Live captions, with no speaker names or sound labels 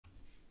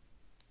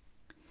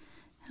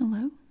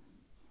Hello.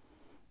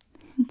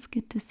 It's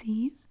good to see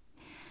you.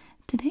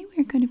 Today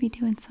we're going to be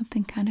doing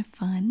something kind of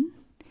fun.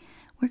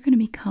 We're going to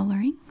be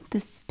coloring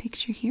this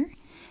picture here.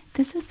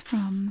 This is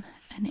from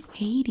an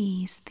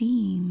 80s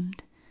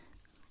themed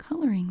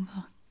coloring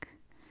book.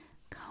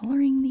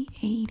 Coloring the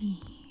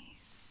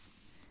 80s.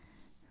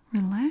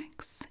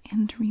 Relax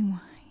and rewind.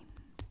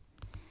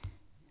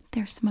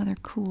 There's some other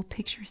cool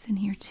pictures in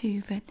here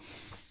too, but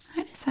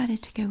I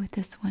decided to go with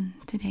this one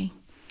today.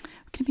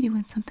 We're going to be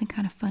doing something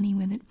kind of funny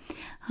with it.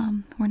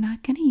 We're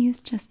not going to use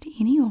just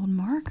any old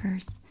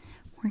markers.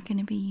 We're going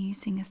to be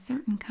using a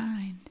certain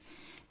kind.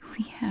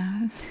 We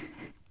have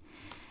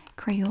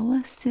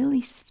Crayola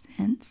Silly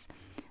Scents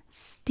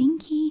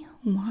Stinky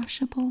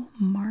Washable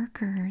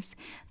Markers.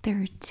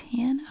 There are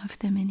 10 of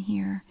them in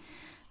here.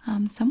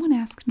 Someone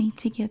asked me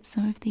to get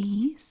some of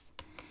these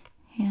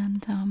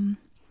and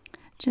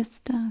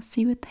just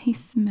see what they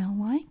smell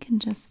like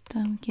and just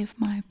give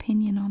my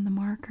opinion on the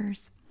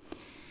markers.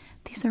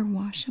 These are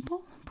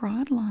washable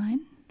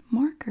broadline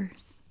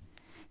markers.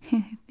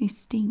 They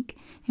stink,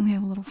 and we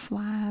have little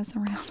flies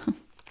around them.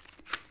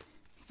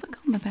 Let's look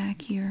on the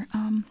back here.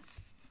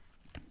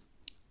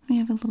 We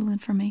have a little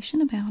information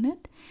about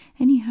it,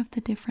 and you have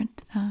the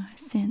different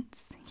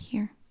scents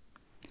here.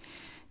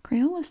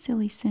 Crayola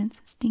Silly Scents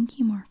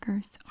Stinky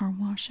Markers are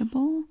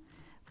washable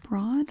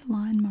broad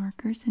line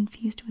markers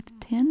infused with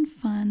 10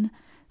 fun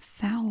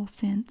foul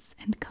scents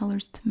and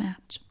colors to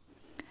match.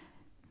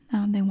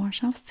 They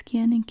wash off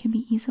skin and can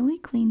be easily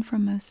cleaned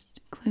from most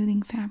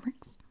clothing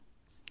fabrics.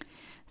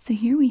 So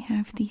here we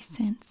have these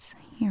scents.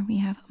 Here we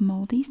have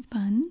moldy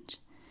sponge,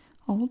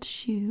 old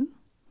shoe,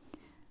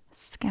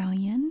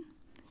 scallion,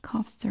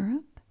 cough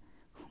syrup,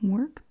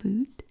 work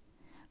boot,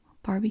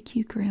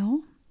 barbecue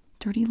grill,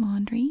 dirty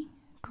laundry,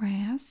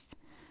 grass,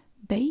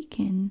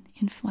 bacon,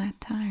 and flat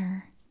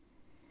tire.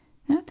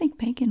 Now, I think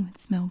bacon would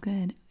smell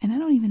good, and I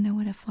don't even know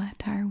what a flat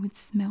tire would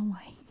smell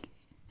like.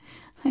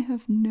 I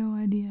have no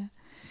idea.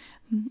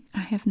 I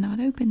have not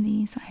opened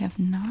these. I have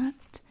not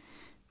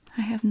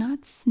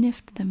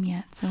sniffed them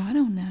yet, so I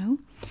don't know.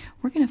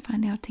 We're going to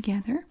find out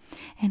together,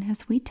 and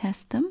as we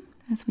test them,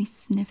 as we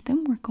sniff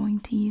them, we're going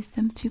to use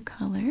them to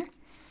color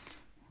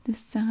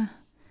this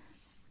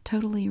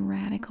totally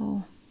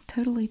radical,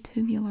 totally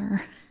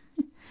tubular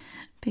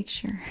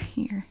picture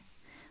here.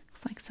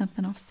 Looks like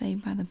something off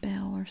Saved by the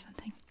Bell or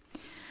something.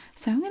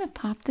 So I'm going to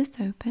pop this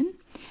open,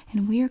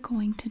 and we are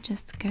going to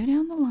just go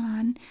down the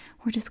line.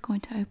 We're just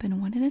going to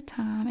open one at a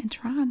time and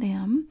try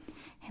them,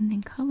 and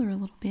then color a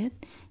little bit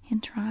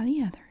and try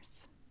the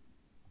others.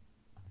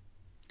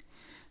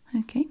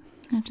 Okay,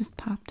 I just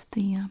popped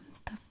the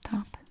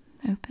top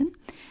open,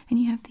 and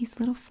you have these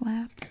little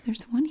flaps.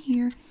 There's one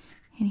here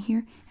and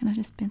here, and I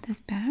just bent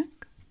this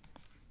back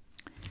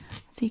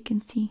so you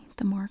can see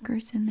the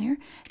markers in there.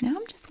 Now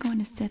I'm just going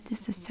to set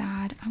this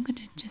aside. I'm going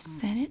to just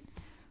set it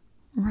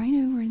right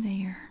over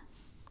there.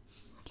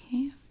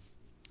 Okay.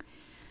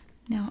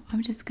 Now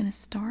I'm just going to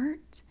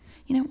start.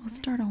 We'll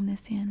start on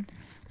this end.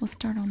 We'll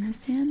start on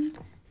this end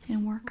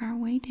and work our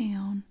way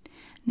down.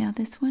 Now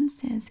this one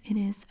says it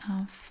is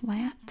a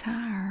flat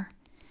tire.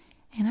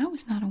 And I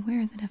was not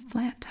aware that a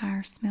flat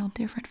tire smelled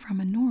different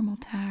from a normal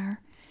tire.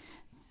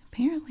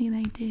 Apparently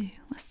they do.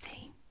 Let's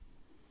see.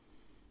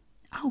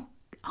 Oh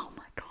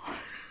my God.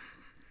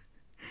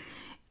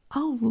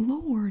 Oh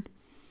Lord.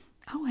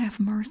 Oh, have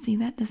mercy.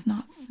 That does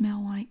not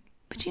smell like...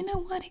 But you know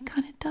what? It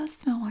kind of does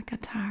smell like a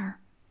tire.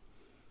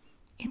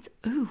 It's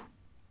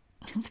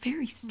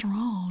very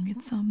strong.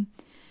 It's,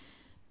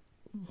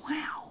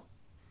 wow.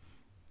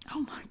 Oh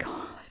my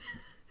God.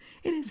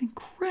 It is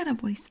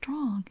incredibly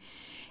strong.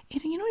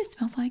 You know what it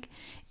smells like?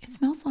 It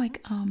smells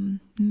like,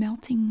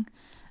 melting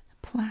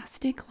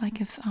plastic. Like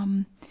if,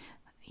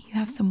 you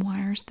have some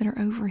wires that are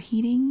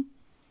overheating.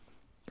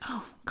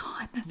 Oh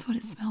God, that's what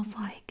it smells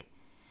like.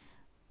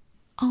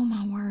 Oh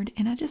my word.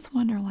 And I just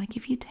wonder, like,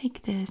 if you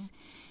take this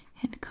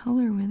and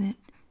color with it,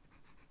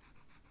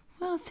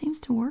 well, it seems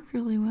to work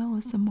really well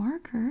as a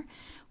marker.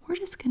 We're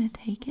just going to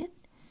take it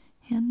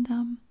and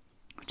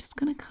we're just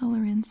going to color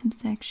in some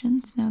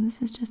sections. Now this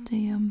is just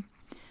a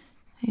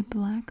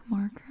black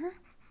marker.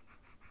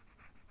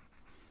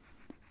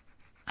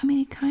 I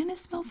mean, it kind of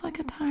smells like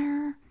a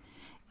tire.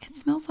 It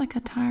smells like a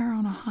tire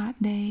on a hot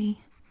day.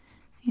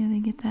 They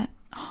get that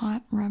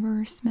hot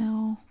rubber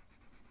smell.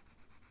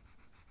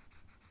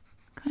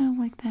 Kind of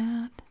like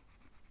that.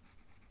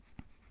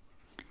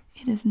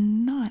 It is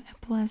not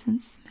a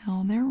pleasant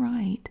smell. They're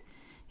right.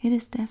 It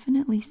is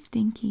definitely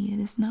stinky. It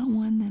is not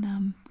one that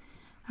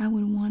I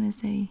would want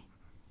as a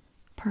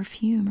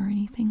perfume or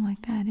anything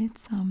like that.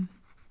 It's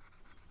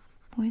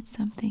boy, it's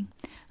something.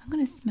 I'm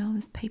gonna smell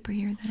this paper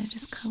here that I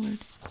just colored.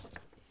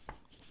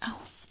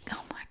 Oh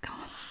my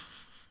God.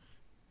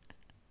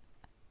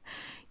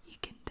 You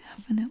can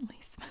definitely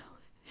smell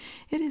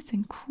it. It is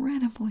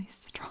incredibly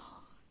strong.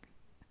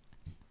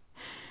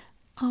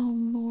 Oh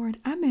Lord,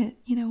 I bet,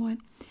 you know what?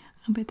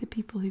 I bet the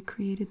people who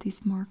created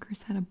these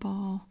markers had a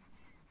ball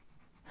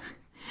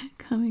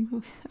coming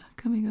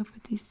up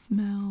with these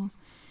smells.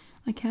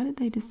 Like, how did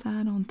they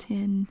decide on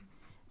 10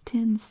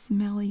 10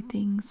 smelly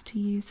things to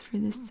use for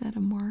this set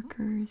of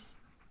markers.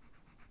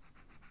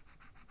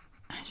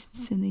 I should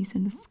send these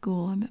into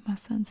school. I bet my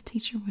son's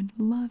teacher would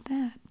love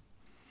that.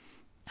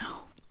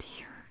 Oh,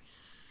 dear.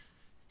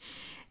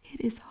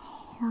 It is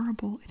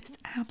horrible. It is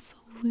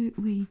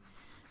absolutely,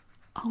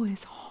 oh, it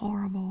is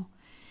horrible.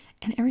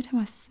 And every time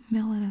I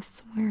smell it, I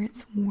swear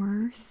it's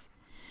worse.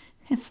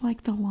 It's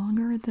like the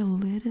longer the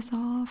lid is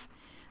off,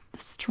 the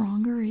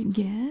stronger it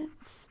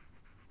gets.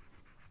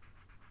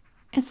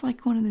 It's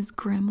like one of those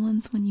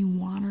gremlins when you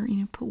water,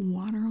 put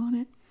water on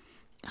it.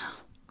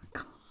 Oh, my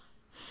God.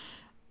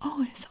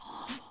 Oh, it is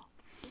awful.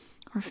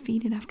 Or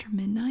feed it after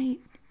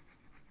midnight.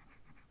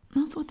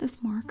 That's what this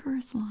marker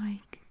is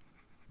like.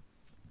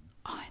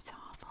 Oh, it's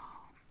awful.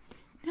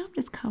 Now I'm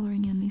just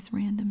coloring in these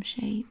random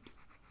shapes.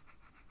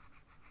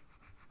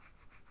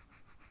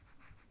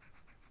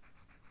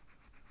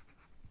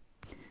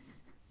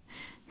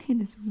 It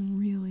is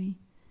really,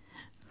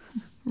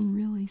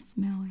 really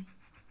smelly.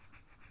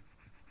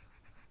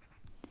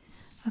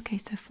 Okay,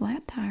 so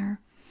flat tire.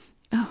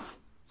 Oh,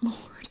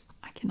 Lord,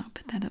 I cannot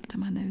put that up to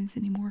my nose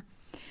anymore.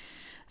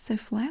 So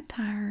flat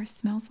tire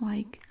smells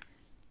like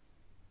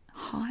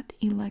hot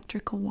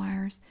electrical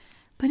wires,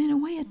 but in a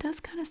way it does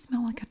kind of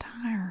smell like a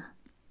tire.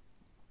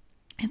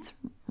 It's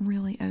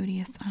really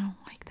odious. I don't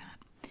like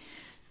that.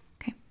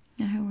 Okay,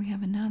 now here we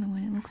have another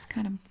one. It looks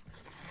kind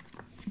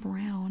of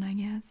brown, I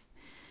guess.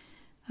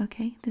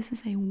 Okay, this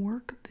is a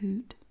work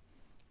boot.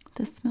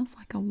 This smells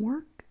like a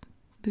work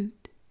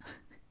boot.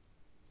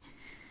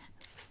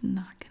 This is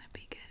not going to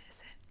be good,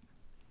 is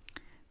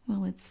it?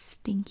 Well, it's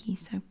stinky,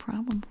 so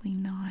probably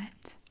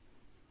not.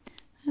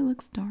 It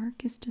looks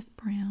dark. It's just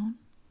brown.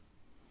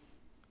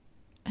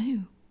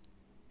 Oh.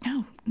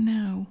 Oh,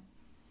 no.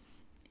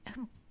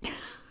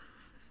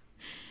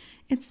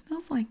 It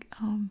smells like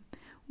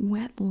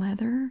wet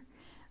leather.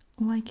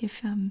 Like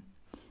if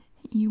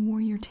you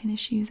wore your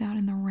tennis shoes out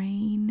in the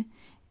rain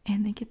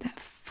and they get that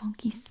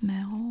funky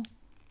smell.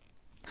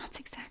 That's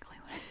exactly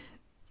what it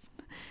is.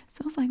 It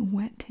smells like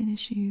wet tennis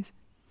shoes.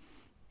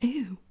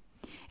 Ew.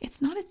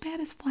 It's not as bad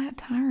as flat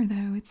tire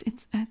though.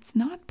 It's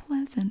not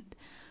pleasant,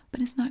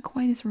 but it's not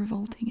quite as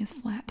revolting as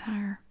flat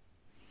tire.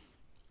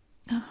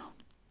 Oh.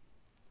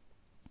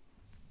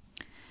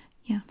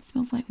 Yeah, it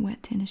smells like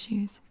wet tennis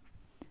shoes.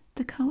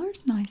 The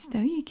color's nice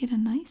though. You get a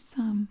nice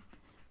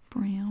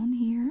brown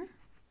here.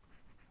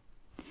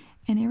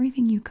 And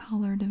everything you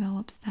color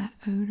develops that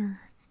odor.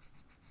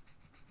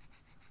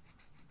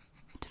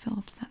 It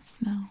develops that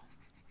smell.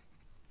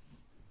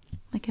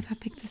 Like if I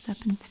pick this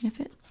up and sniff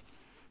it,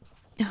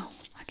 oh,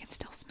 I can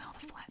still smell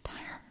the flat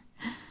tire.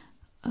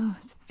 Oh,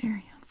 it's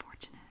very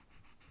unfortunate.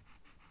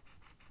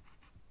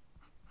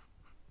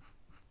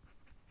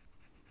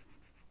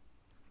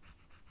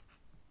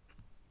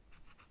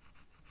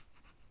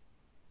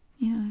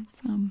 Yeah,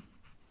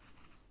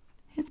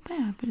 it's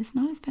bad, but it's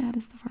not as bad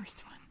as the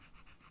first one.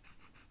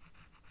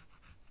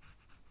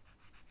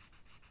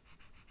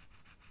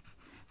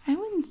 I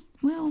wouldn't,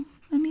 well,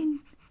 I mean,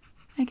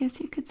 I guess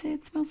you could say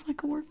it smells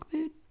like a work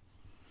boot.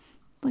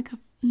 Like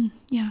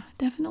yeah, it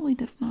definitely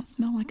does not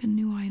smell like a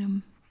new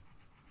item.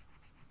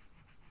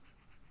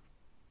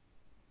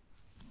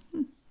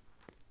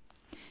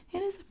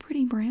 It is a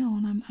pretty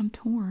brown. I'm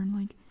torn.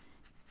 Like,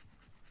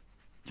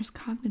 there's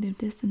cognitive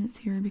dissonance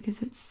here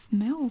because it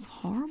smells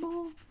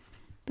horrible,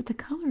 but the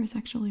color is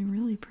actually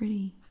really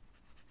pretty.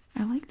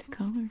 I like the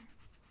color.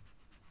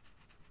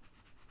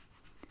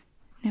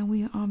 Now,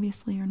 we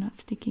obviously are not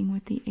sticking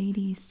with the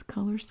 80s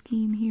color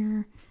scheme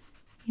here.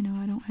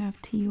 I don't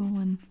have teal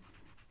and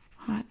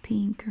hot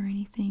pink or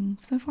anything.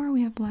 So far,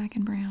 we have black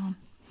and brown.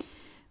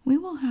 We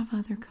will have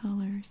other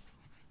colors.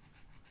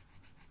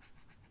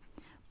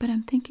 But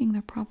I'm thinking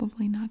they're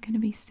probably not going to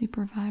be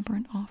super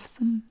vibrant,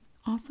 awesome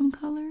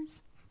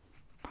colors.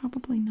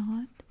 Probably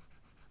not.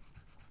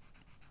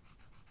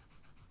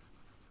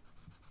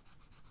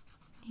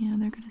 Yeah,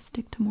 they're going to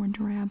stick to more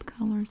drab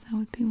colors, I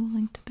would be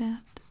willing to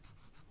bet.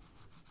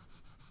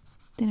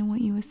 They don't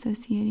want you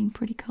associating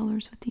pretty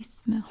colors with these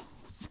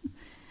smells.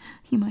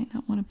 You might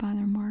not want to buy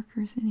their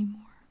markers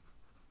anymore.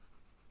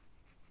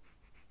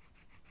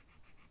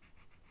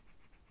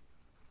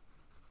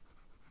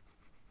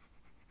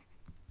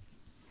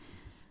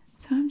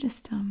 So I'm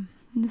just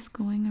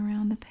going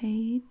around the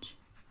page,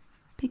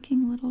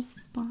 picking little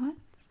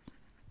spots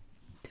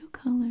to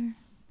coloring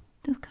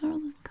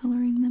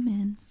them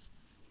in.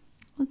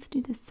 Let's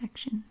do this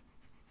section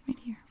right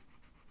here.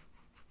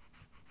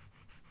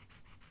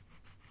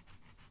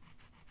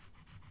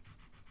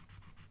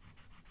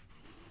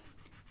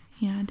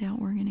 Yeah, I doubt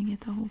we're going to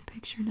get the whole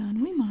picture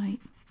done. We might.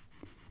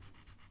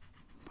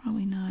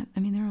 Probably not. I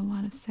mean, there are a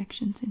lot of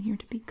sections in here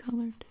to be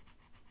colored.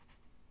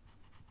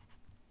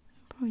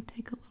 It'll probably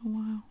take a little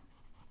while.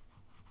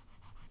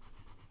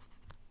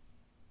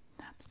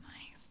 That's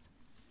nice.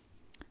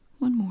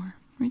 One more,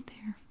 right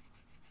there.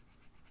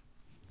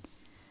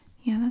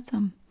 Yeah, that's,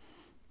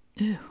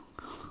 ew.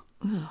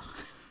 Ugh.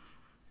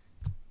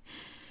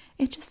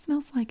 It just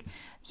smells like,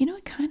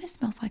 it kind of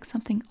smells like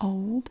something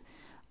old.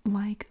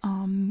 Like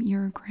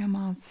your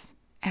grandma's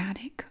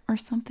attic or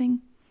something.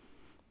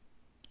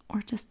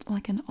 or just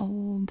like an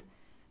old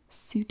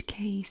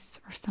suitcase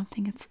or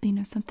something. It's,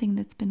 something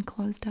that's been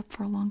closed up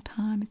for a long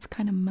time. It's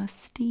kind of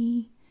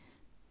musty.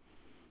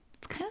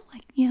 It's kind of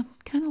like, yeah,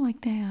 kind of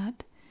like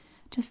that.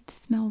 Just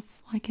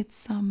smells like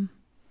it's, I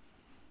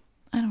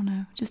don't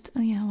know, just,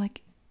 yeah,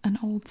 like an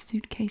old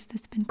suitcase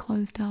that's been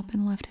closed up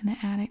and left in the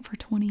attic for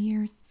 20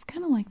 years. It's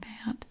kind of like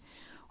that.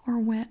 Or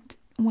wet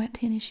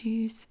tennis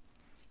shoes,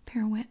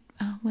 pair of wet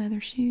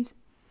leather shoes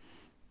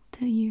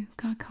that you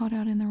got caught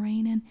out in the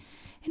rain in.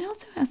 It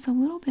also has a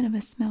little bit of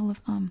a smell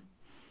of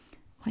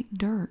like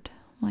dirt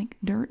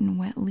and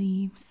wet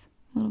leaves,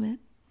 a little bit.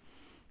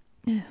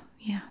 Ew,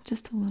 yeah,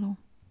 just a little,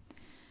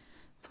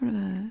 sort of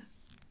a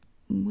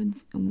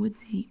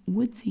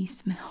woodsy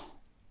smell,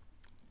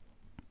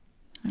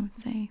 I would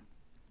say.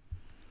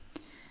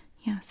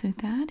 Yeah, so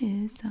that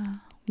is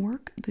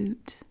work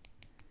boot.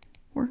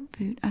 Work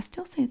boot. I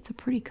still say it's a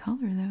pretty color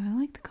though. I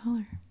like the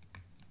color.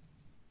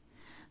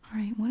 All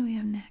right, what do we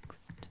have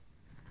next?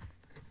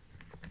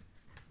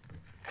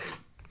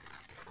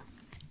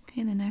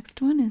 Okay, the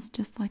next one is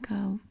just like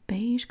a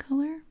beige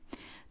color.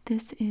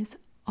 This is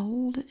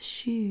old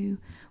shoe.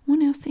 Well,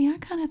 now see, I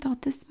kind of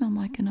thought this smelled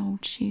like an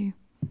old shoe.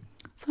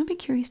 So I'd be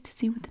curious to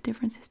see what the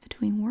difference is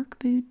between work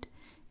boot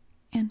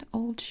and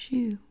old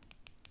shoe,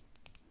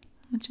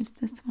 which is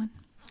this one.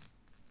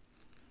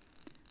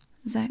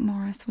 Zach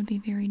Morris would be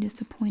very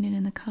disappointed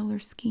in the color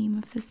scheme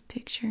of this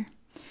picture.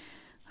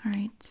 All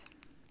right,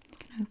 you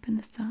can open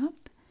this up.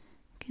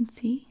 You can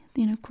see,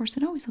 of course,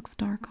 it always looks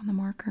dark on the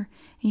marker,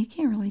 and you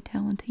can't really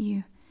tell until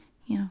you,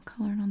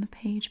 color it on the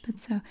page. But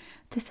so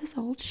this is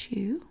old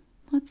shoe.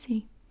 Let's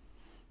see.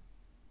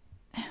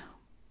 Oh,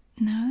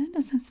 no, that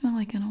doesn't smell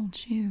like an old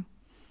shoe.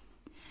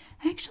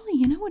 Actually,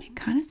 you know what it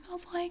kind of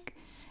smells like?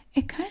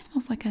 It kind of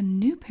smells like a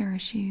new pair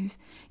of shoes.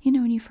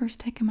 When you first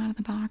take them out of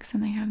the box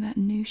and they have that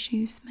new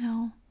shoe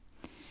smell.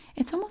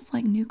 It's almost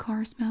like new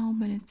car smell,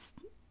 but it's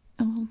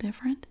a little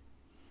different.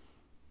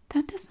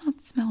 That does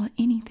not smell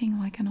anything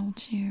like an old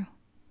shoe.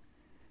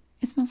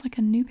 It smells like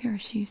a new pair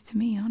of shoes to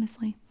me,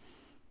 honestly.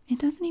 It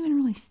doesn't even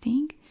really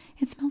stink.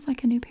 It smells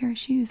like a new pair of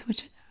shoes,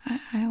 which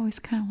I always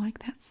kind of like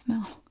that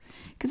smell.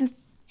 Because it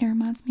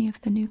reminds me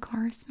of the new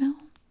car smell.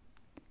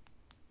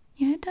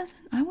 Yeah, it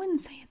doesn't. I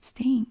wouldn't say it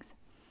stinks.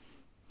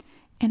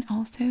 And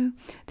also,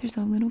 there's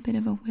a little bit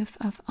of a whiff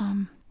of,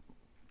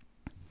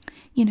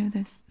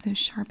 those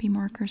Sharpie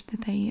markers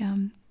that they,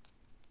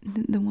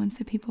 the ones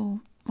that people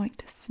like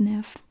to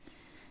sniff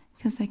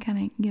because they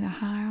kind of get a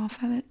high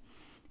off of it.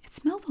 It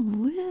smells a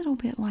little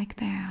bit like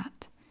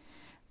that.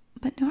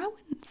 But no, I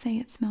wouldn't say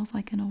it smells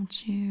like an old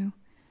shoe.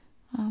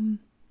 And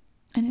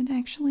it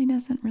actually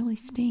doesn't really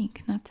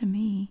stink, not to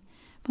me.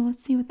 But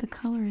let's see what the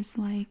color is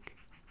like.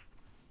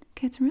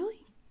 Okay, it's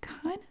really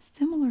kind of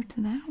similar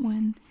to that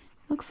one.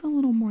 Looks a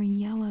little more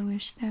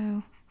yellowish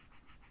though.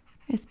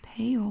 It's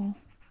pale.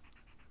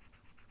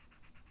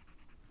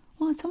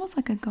 Well, it's almost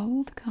like a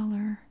gold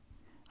color,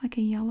 like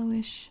a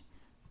yellowish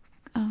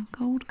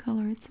gold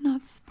color. It's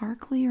not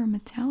sparkly or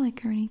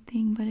metallic or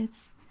anything, but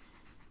it's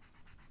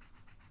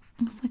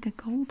like a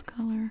gold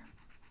color,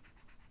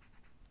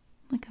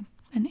 like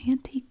an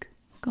antique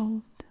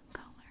gold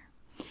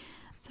color.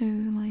 So,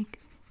 like,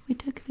 we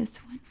took this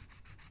one.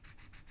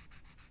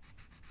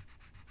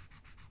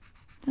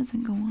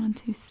 Doesn't go on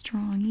too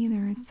strong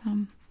either. It's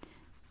kind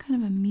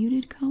of a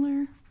muted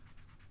color.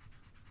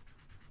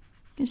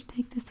 Just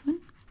take this one,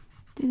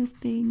 do this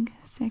big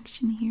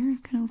section here.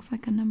 It kind of looks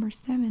like a number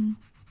 7.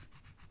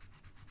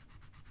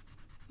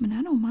 But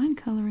I don't mind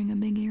coloring a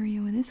big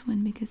area with this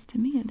one because to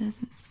me it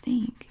doesn't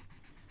stink.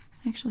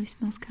 It actually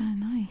smells kind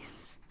of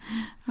nice.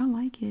 I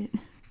like it.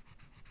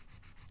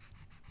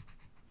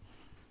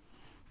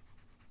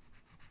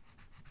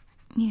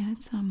 Yeah,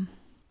 it's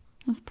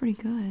pretty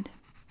good.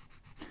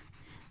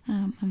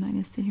 I'm not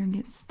gonna sit here and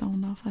get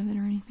stoned off of it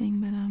or anything,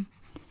 but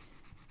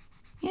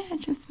yeah,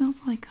 it just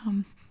smells like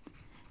I'm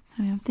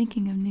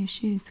thinking of new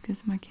shoes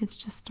because my kids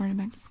just started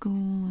back to school,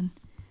 and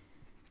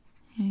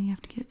you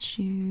have to get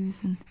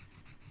shoes and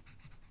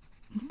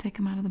take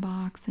them out of the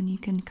box, and you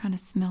can kind of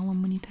smell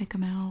them when you take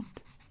them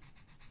out.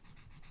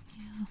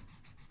 Yeah.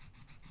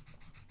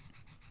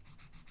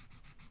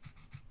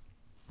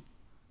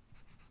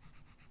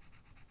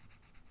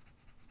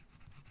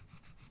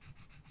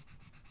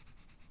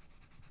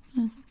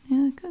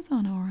 Yeah, it goes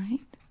on all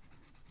right.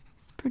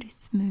 It's pretty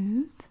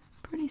smooth.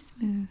 Pretty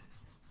smooth.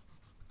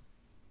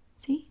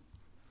 See?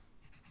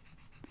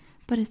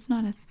 But it's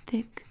not a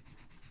thick,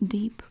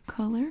 deep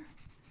color.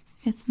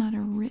 It's not a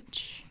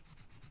rich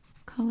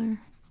color.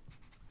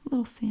 A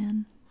little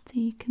thin. See,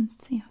 you can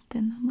see how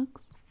thin that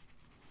looks.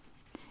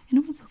 It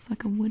almost looks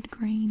like a wood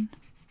grain.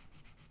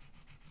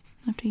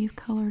 After you've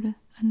colored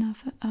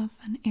enough of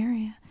an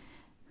area,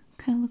 it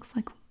kind of looks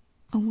like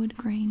a wood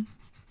grain.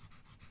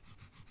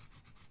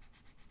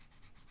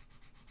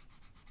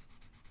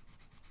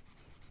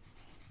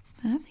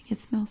 But I think it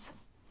smells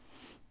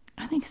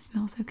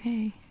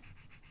okay.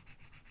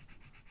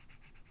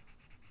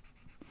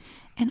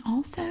 And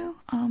also,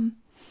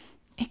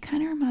 It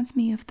kind of reminds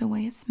me of the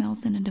way it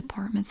smells in a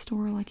department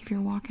store, like if you're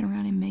walking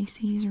around in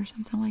Macy's or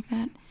something like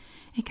that.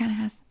 It kind of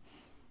has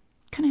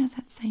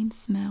that same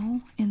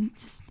smell, and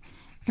just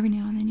every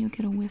now and then you'll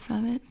get a whiff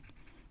of it.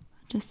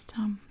 Just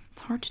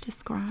it's hard to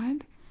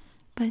describe,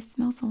 but it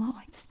smells a lot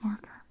like this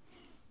marker.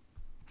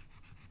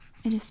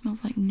 It just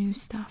smells like new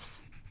stuff.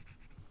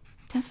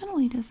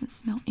 Definitely doesn't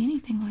smell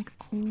anything like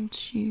old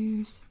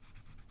shoes.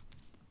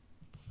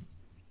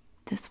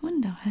 This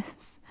one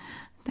does.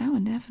 That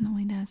one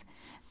definitely does.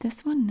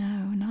 This one,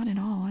 no, not at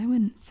all. I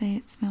wouldn't say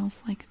it smells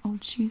like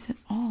old shoes at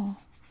all.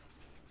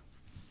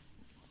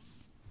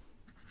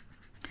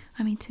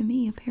 I mean, to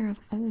me, a pair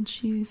of old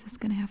shoes is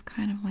going to have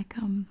kind of like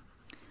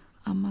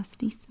a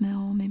musty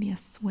smell, maybe a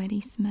sweaty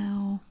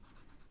smell.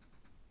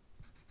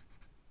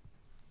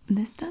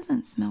 This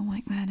doesn't smell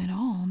like that at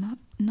all.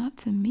 Not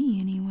to me,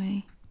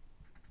 anyway.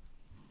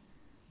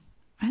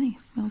 I think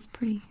it smells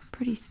pretty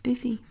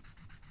spiffy.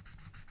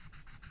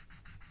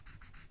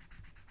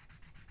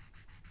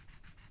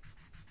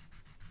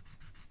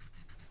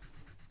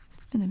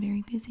 It's been a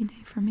very busy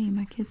day for me.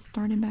 My kids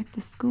started back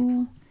to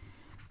school.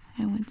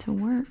 I went to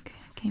work,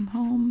 came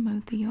home,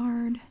 mowed the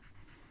yard,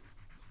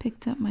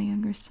 picked up my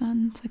younger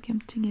son, took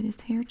him to get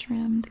his hair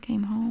trimmed,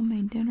 came home,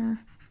 made dinner.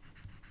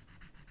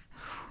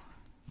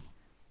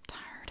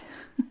 Tired.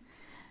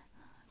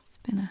 It's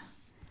been a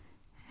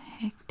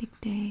hectic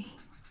day.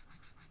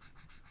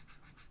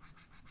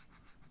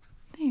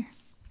 There.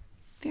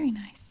 Very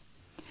nice.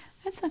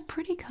 That's a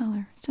pretty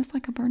color. It's just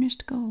like a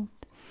burnished gold.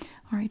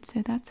 Alright,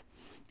 so that's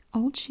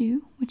old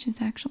shoe, which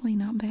is actually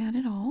not bad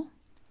at all.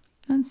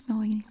 Doesn't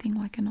smell anything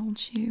like an old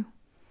shoe.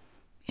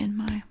 In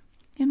my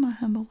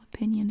humble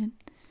opinion,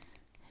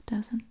 it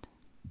doesn't.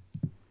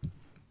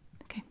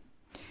 Okay,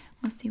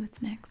 let's see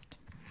what's next.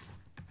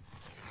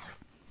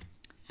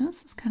 Now,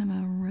 this is kind of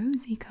a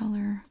rosy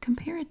color.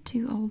 Compare it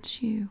to old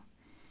shoe.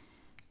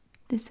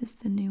 This is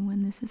the new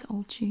one. This is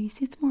old shoe. You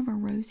see it's more of a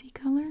rosy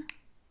color.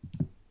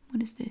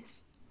 What is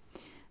this?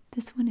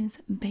 This one is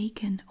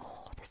bacon.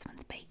 Oh, this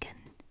one's bacon.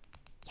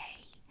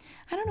 Yay.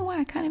 I don't know why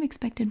I kind of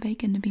expected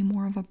bacon to be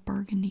more of a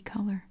burgundy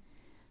color.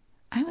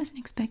 I wasn't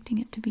expecting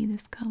it to be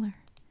this color.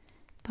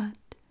 But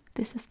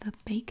this is the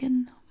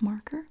bacon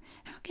marker.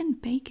 How can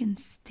bacon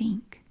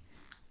stink?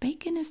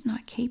 Bacon is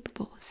not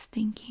capable of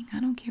stinking.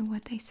 I don't care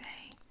what they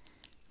say.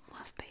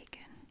 Love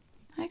bacon.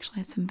 I actually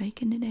had some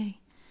bacon today.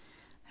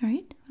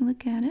 Alright,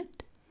 look at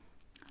it.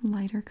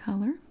 Lighter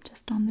color,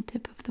 just on the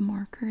tip of the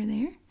marker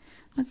there.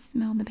 Let's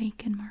smell the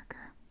bacon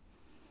marker.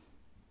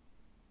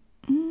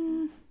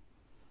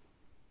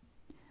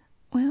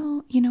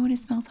 Well, you know what it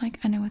smells like?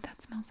 I know what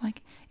that smells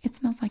like. It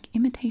smells like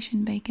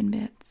imitation bacon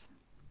bits.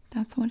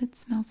 That's what it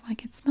smells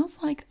like. It smells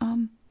like,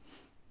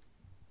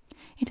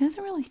 it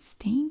doesn't really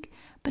stink,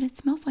 but it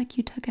smells like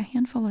you took a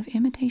handful of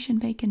imitation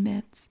bacon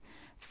bits,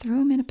 threw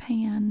them in a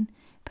pan,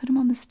 put them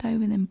on the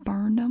stove, and then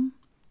burned them.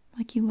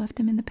 Like you left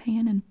them in the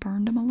pan and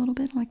burned them a little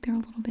bit, like they're a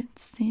little bit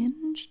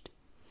singed.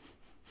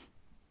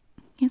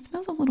 It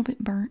smells a little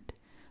bit burnt.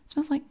 It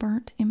smells like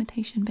burnt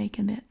imitation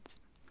bacon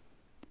bits.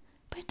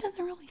 But it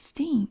doesn't really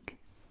stink.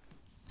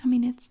 I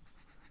mean, it's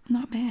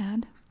not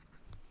bad.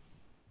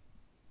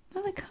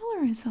 Now the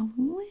color is a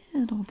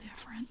little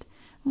different.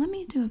 Let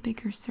me do a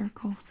bigger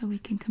circle so we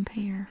can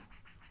compare.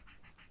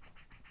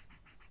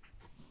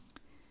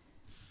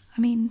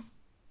 I mean,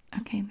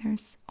 okay,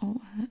 there's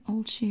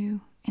old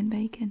shoe and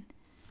bacon.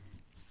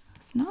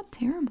 It's not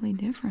terribly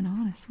different,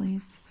 honestly.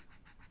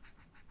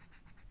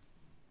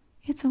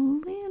 It's a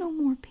little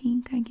more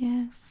pink, I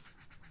guess.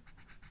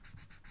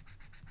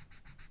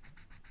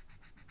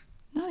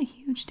 Not a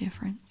huge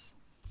difference.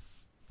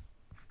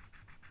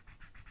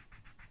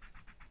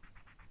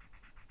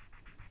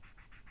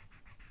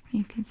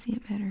 You can see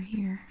it better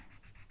here.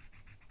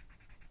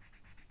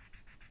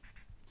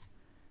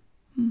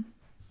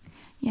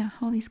 Yeah,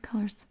 all these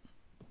colors,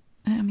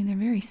 I mean, they're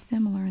very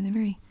similar. They're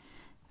very,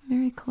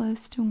 very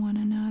close to one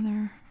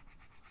another.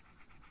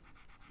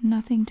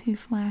 Nothing too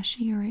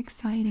flashy or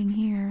exciting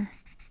here.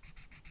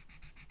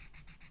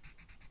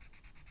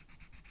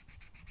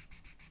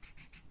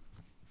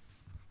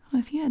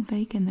 Well, if you had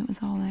bacon that was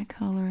all that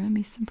color, it'd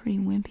be some pretty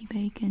wimpy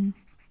bacon.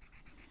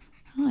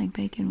 I like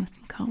bacon with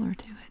some color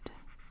to it.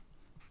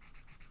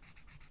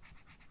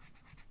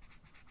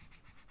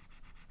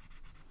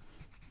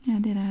 Yeah, I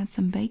did. I had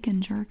some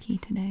bacon jerky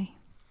today.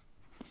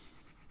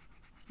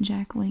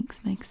 Jack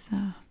Link's makes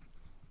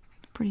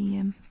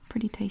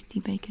pretty tasty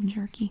bacon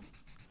jerky.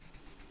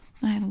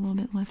 I had a little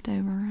bit left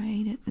over. I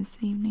ate it this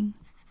evening.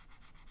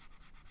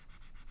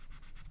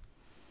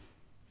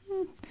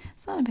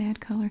 It's not a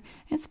bad color.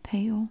 It's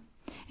pale.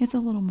 It's a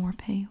little more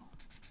pale.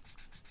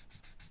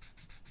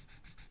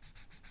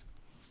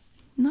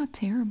 Not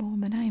terrible,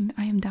 but I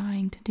am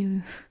dying to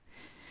do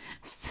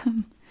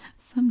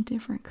some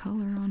different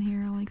color on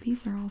here. Like,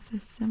 these are all so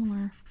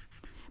similar.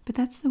 But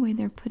that's the way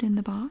they're put in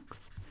the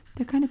box.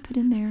 They're kind of put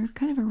in there,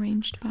 kind of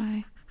arranged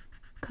by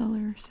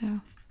color,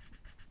 so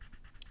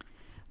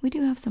we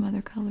do have some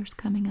other colors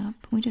coming up.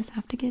 We just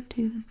have to get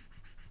to them.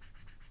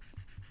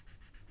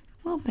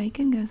 Well,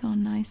 bacon goes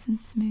on nice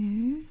and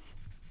smooth.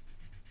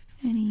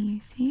 And you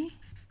see?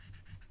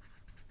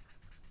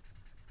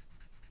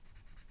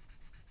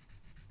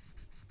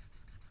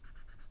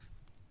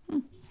 Hmm.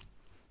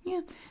 Yeah,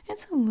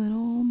 it's a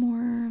little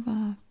more of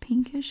a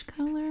pinkish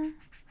color.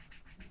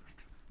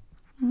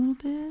 A little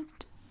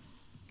bit.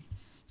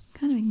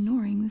 Kind of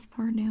ignoring this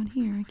part down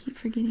here. I keep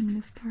forgetting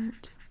this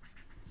part.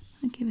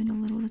 I'll give it a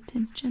little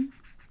attention.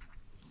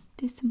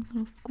 Do some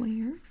little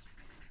squares.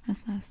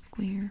 That's not a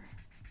square.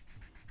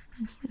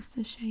 That's just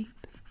a shape.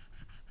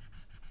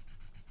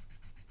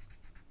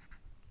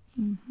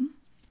 I'll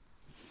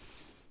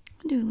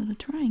do a little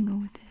triangle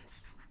with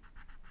this.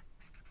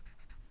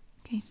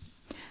 Okay,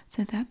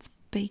 so that's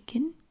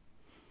bacon.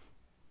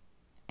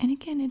 And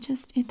again,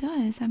 it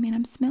does. I mean,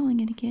 I'm smelling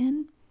it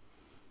again.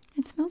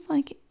 It smells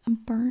like a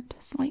burnt,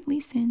 slightly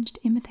singed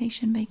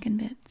imitation bacon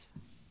bits.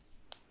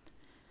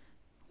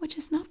 Which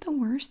is not the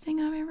worst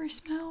thing I've ever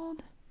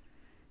smelled.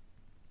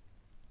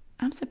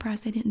 I'm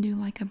surprised they didn't do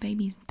like a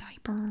baby's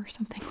diaper or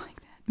something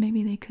like that.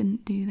 Maybe they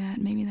couldn't do that.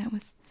 Maybe that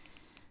was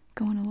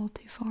going a little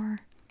too far.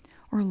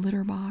 Or a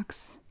litter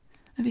box.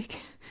 I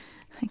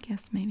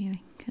guess maybe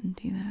they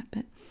couldn't do that.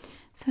 But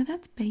so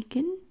that's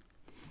bacon.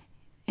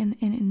 And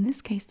in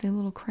this case, the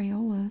little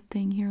Crayola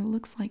thing here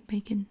looks like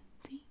bacon.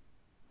 See?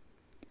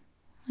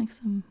 Like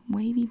some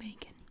wavy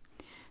bacon.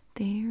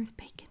 There's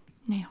bacon.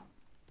 Now.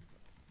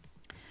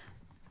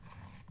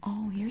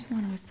 Oh, here's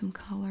one with some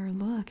color.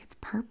 Look, it's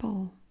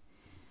purple.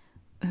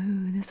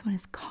 Ooh, this one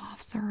is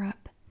cough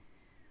syrup.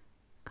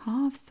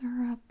 Cough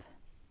syrup.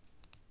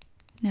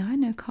 Now, I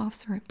know cough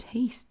syrup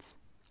tastes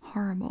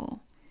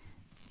horrible.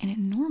 And it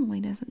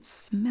normally doesn't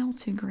smell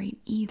too great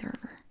either.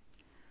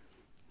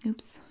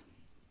 Oops.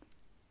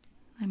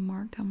 I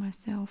marked on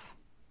myself.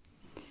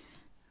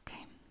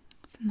 Okay.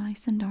 It's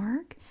nice and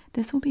dark.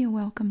 This will be a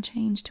welcome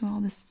change to all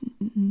this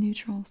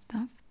neutral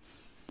stuff.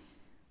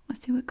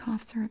 Let's see what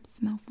cough syrup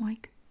smells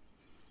like.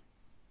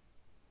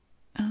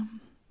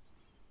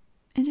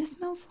 It just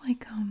smells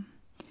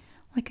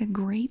like a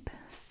grape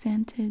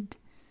scented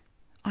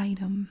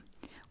item,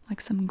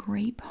 like some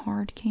grape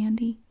hard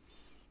candy.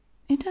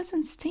 It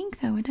doesn't stink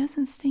though. It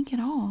doesn't stink at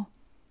all.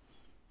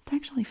 It's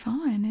actually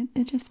fine.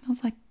 It just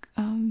smells like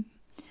an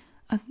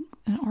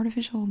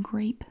artificial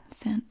grape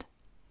scent.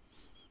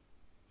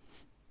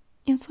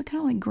 Yeah, it's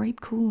kind of like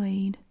grape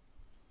Kool-Aid.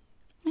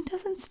 It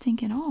doesn't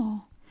stink at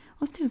all.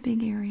 Let's do a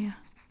big area.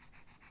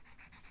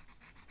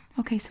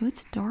 Okay, so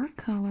it's dark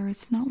color.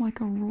 It's not like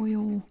a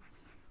royal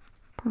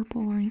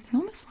purple or anything.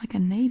 Almost like a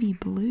navy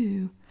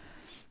blue.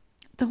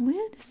 The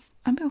lid is...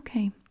 I'm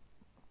okay.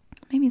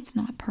 Maybe it's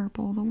not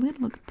purple. The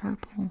lid looked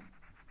purple.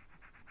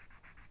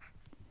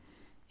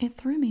 It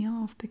threw me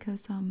off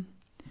because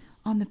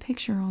on the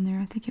picture on there,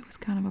 I think it was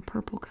kind of a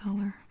purple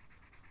color.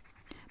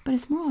 But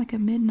it's more like a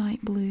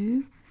midnight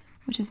blue,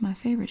 which is my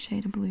favorite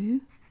shade of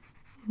blue.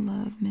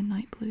 Love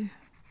midnight blue.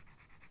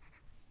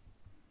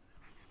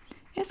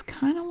 It's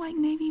kind of like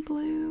navy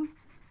blue,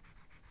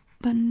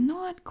 but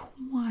not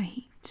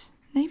quite.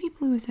 Navy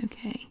blue is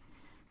okay,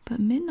 but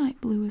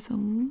midnight blue is a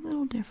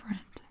little different.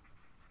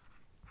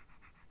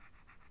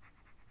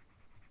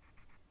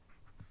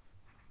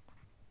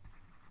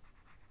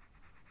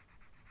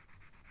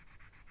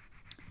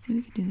 See,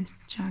 we could do this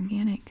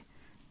gigantic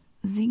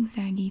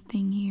zigzaggy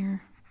thing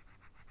here.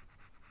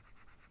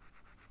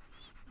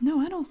 No,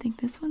 I don't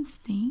think this one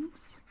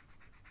stings.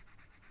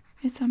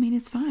 I mean,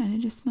 it's fine.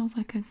 It just smells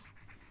like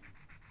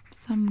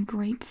some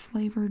grape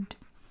flavored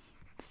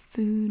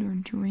food or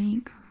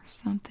drink or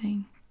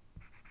something.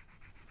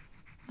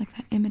 Like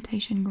that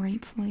imitation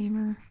grape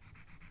flavor.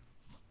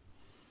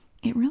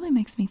 It really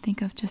makes me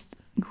think of just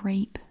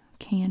grape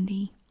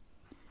candy.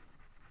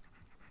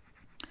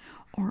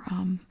 Or,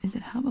 is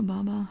it Hubba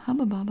Bubba?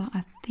 Hubba Bubba,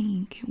 I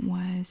think it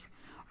was.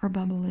 Or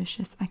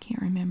Bubblicious, I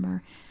can't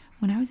remember.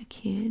 When I was a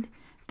kid,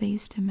 they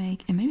used to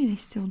make, and maybe they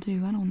still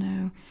do, I don't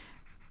know.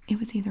 It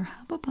was either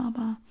Hubba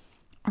Bubba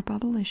or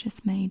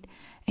Bubblicious made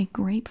a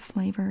grape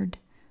flavored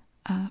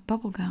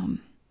bubble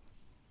gum.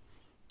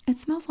 It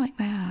smells like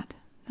that.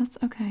 That's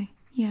okay.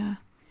 Yeah.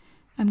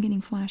 I'm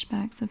getting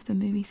flashbacks of the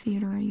movie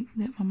theater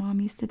that my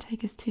mom used to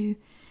take us to.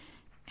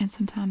 And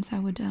sometimes I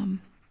would,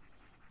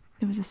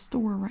 there was a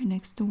store right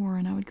next door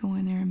and I would go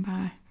in there and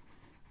buy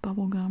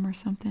bubble gum or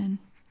something.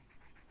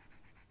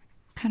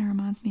 Kind of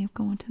reminds me of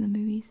going to the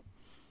movies.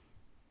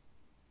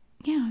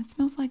 Yeah, it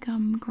smells like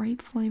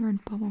grape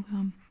flavored bubble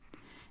gum.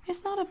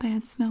 It's not a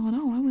bad smell at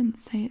all. I wouldn't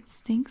say it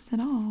stinks at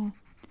all.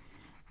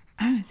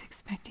 I was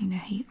expecting to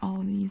hate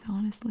all of these,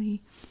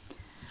 honestly.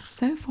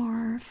 So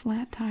far,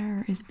 flat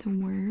tire is the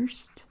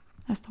worst.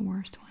 That's the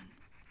worst one.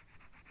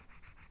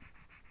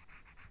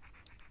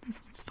 This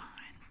one's fine.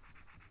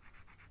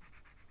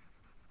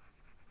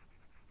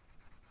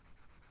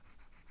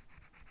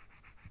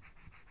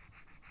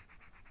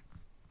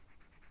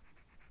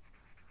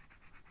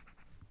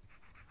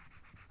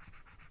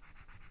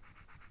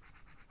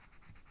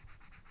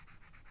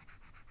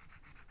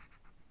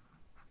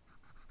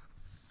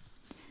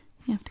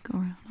 You have to go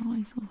around all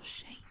these little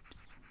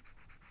shapes.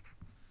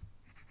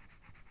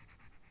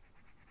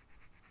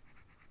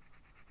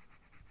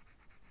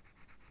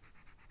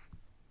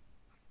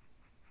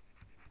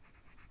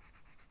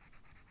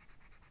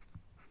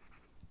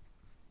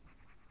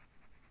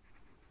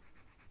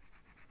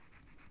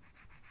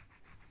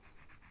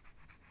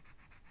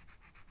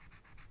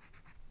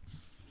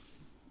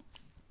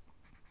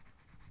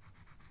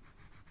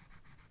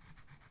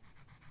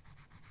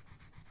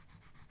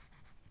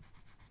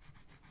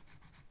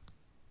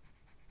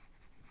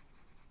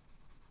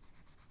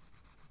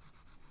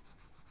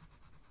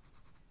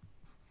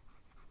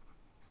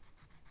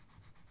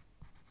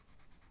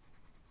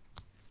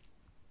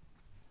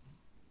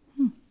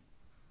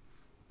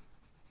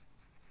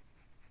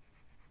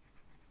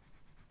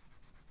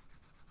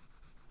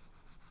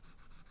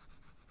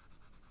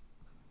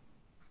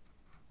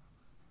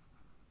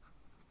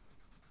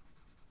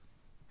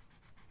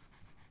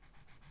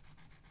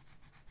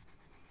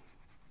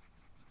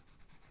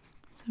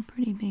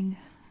 pretty big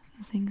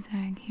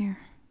zigzag here.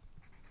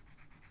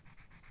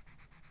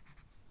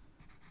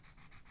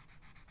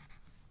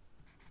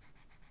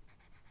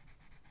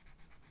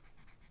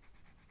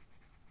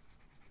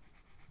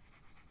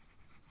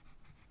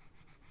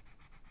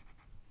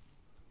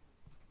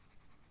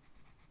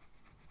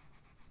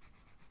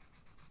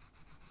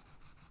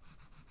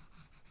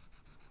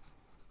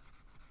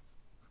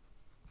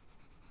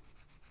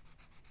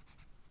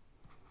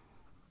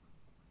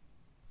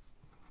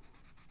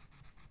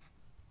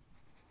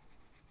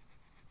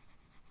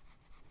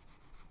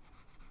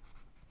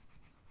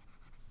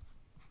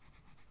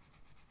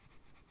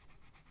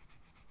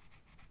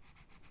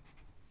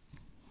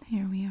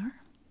 Here we are.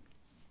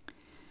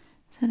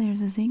 So there's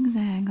a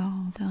zigzag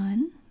all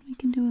done. We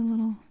can do a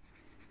little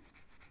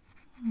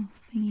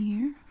thing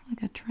here,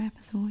 like a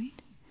trapezoid,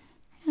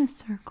 and a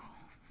circle.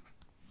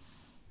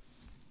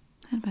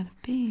 How about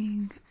a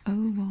big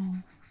oval?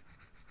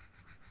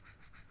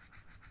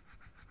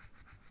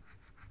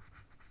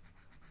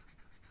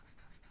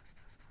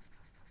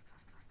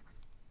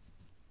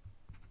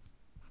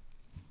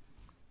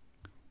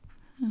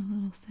 A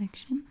little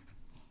section.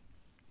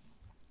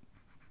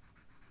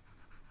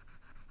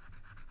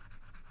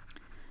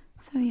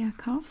 So yeah,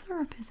 cough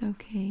syrup is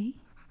okay.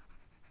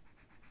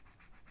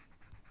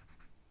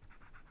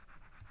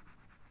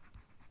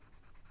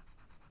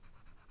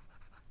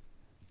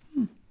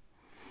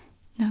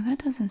 No, that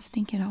doesn't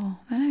stink at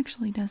all. That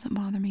actually doesn't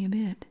bother me a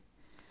bit.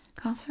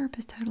 Cough syrup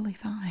is totally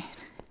fine.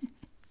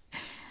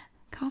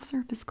 Cough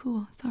syrup is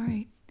cool. It's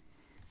alright.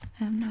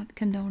 I'm not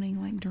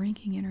condoning like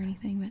drinking it or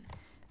anything, but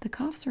the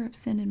cough syrup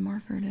scented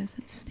marker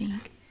doesn't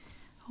stink.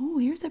 Oh,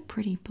 here's a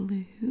pretty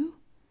blue.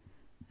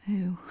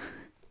 Ooh.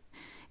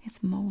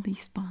 It's moldy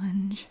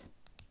sponge.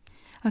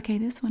 Okay,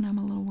 this one I'm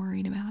a little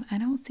worried about. I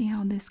don't see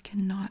how this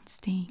cannot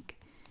stink.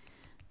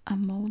 A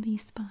moldy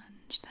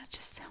sponge. That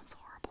just sounds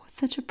horrible. It's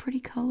such a pretty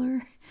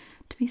color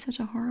to be such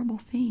a horrible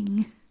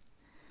thing.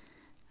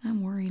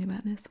 I'm worried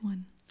about this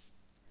one.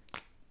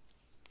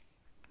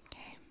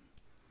 Okay.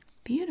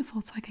 Beautiful.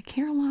 It's like a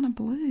Carolina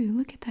blue.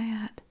 Look at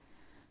that.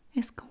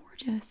 It's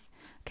gorgeous.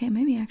 Okay,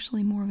 maybe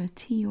actually more of a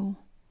teal.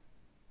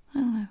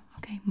 I don't know.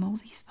 Okay,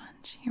 moldy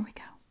sponge. Here we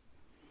go.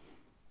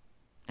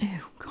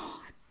 Oh,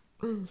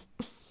 God.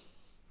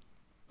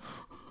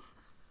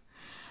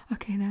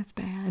 Okay, that's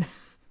bad.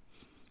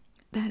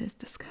 That is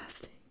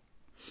disgusting.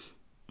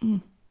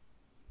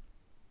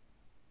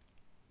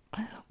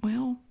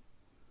 Well,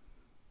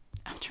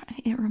 I'm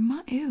trying.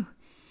 Ew,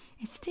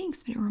 it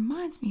stinks, but it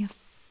reminds me of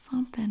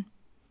something.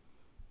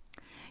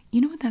 You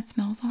know what that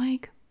smells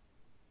like?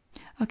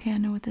 Okay, I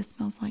know what this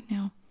smells like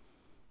now.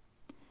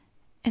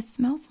 It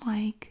smells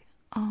like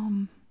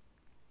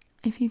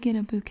if you get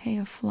a bouquet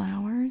of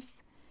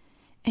flowers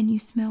and you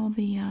smell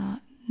the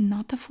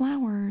not the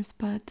flowers,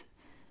 but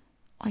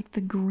like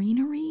the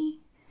greenery.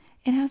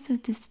 It has a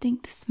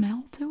distinct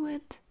smell to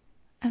it.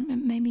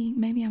 And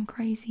maybe I'm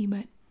crazy,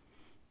 but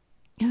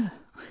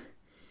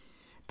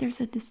there's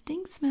a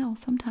distinct smell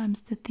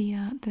sometimes that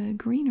the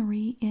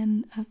greenery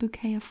in a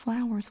bouquet of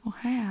flowers will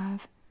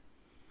have.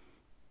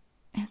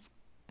 It's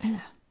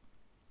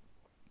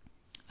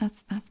that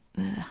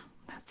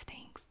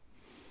stinks.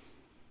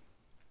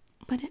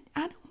 But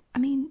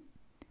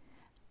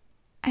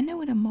I know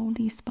what a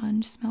moldy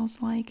sponge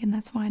smells like, and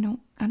that's why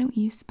I don't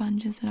use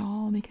sponges at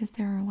all, because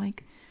there are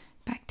like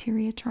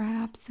bacteria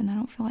traps, and I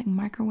don't feel like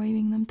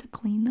microwaving them to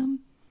clean them,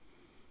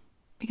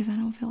 because I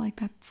don't feel like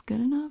that's good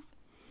enough.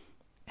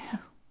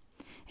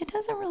 It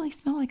doesn't really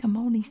smell like a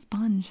moldy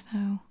sponge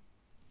though.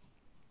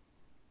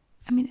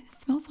 I mean, it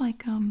smells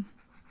like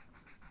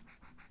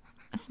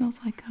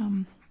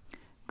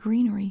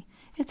greenery.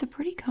 It's a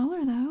pretty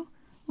color though.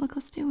 Look,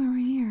 let's do it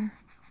right here.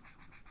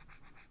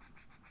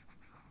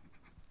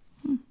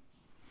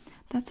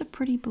 That's a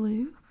pretty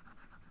blue.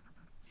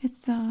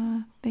 It's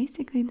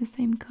basically the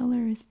same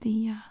color as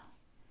the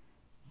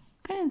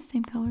kind of the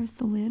same color as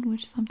the lid,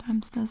 which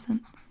sometimes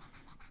doesn't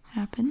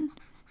happen.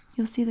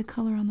 You'll see the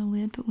color on the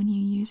lid, but when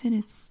you use it,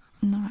 it's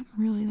not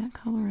really that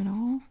color at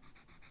all.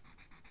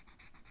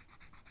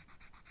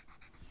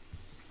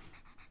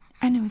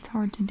 I know it's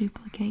hard to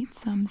duplicate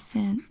some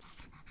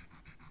scents,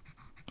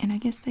 and I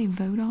guess they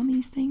vote on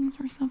these things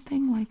or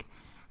something. Like,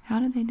 how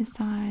do they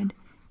decide,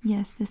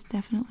 yes, this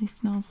definitely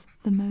smells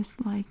the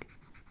most like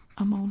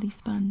a moldy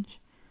sponge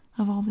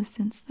of all the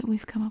scents that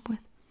we've come up with?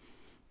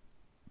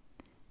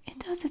 It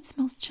does. It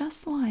smells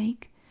just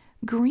like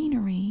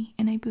greenery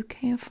in a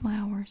bouquet of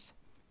flowers.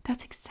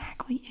 That's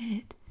exactly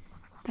it.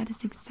 That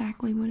is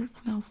exactly what it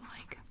smells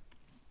like.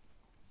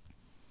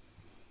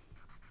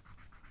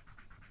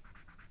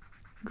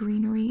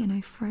 Greenery in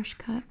a fresh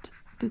cut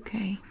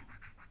bouquet.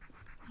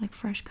 Like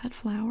fresh cut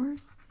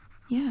flowers.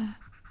 Yeah,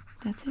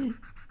 that's it.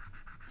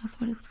 That's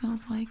what it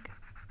smells like.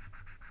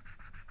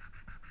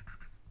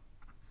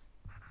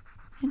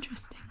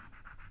 Interesting.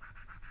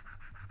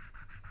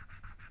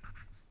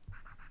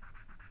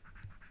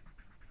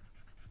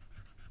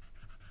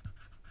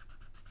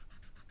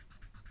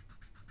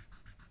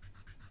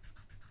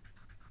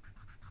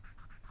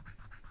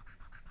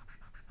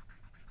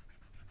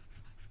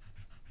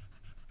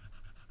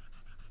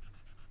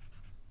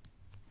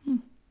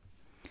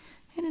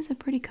 is a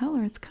pretty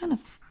color. It's kind of,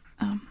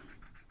 oh,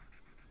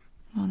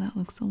 that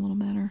looks a little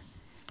better.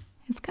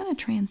 It's kind of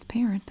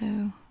transparent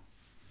though.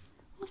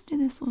 Let's do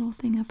this little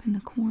thing up in the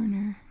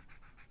corner.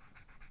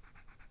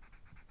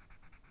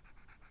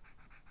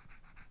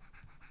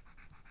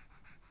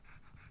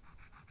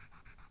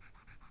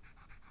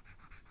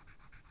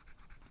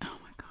 Oh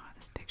my God,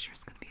 this picture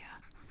is going to be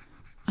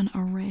an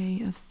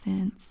array of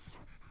scents.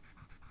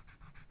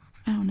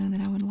 I don't know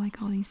that I would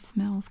like all these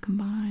smells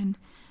combined.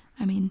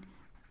 I mean,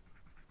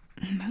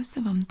 most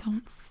of them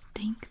don't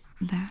stink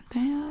that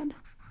bad,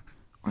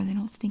 or they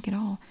don't stink at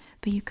all,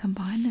 but you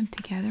combine them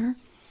together.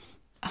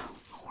 Oh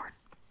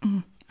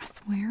Lord, I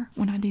swear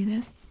when I do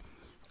this,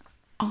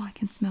 all I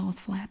can smell is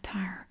flat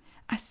tire.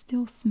 I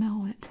still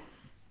smell it.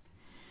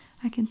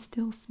 I can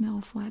still smell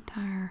flat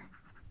tire.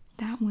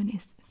 That one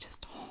is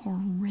just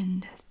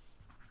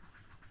horrendous.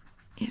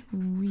 It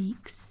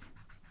reeks.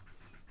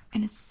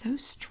 And it's so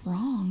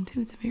strong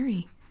too. It's a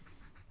very,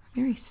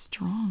 very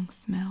strong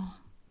smell.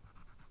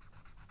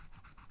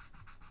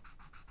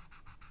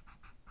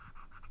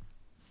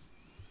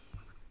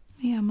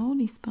 Yeah,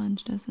 moldy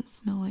sponge doesn't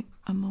smell like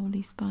a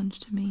moldy sponge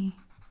to me.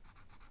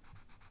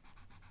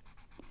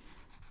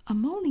 A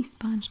moldy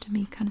sponge to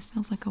me kind of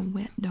smells like a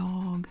wet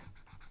dog,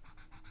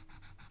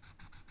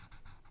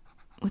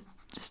 with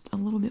just a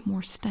little bit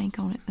more stank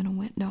on it than a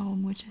wet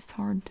dog, which is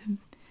hard to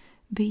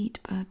beat,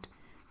 but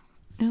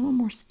a little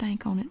more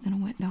stank on it than a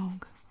wet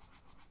dog.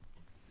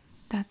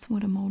 That's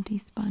what a moldy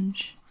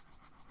sponge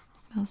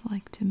smells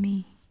like to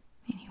me,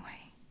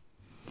 anyway.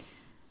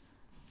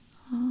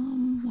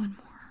 One more.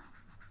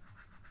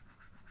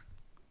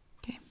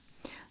 Okay,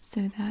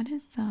 so that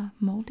is a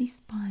moldy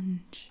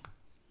sponge.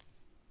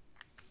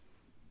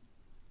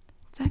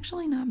 It's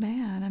actually not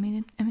bad. I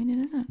mean,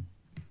 it doesn't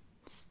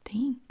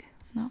stink.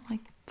 Not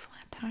like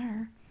flat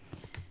tire.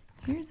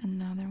 Here's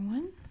another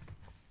one.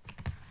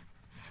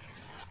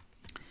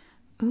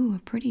 Ooh, a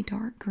pretty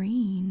dark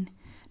green.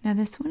 Now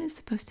this one is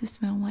supposed to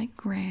smell like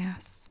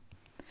grass.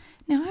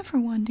 Now I, for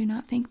one, do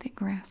not think that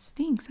grass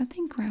stinks. I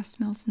think grass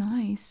smells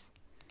nice.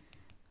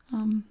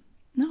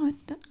 No,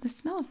 the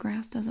smell of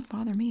grass doesn't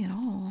bother me at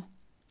all.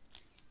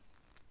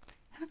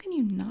 How can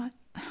you not?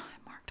 Oh,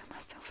 I marked on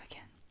myself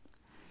again.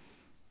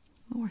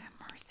 Lord have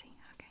mercy.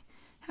 Okay.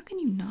 How can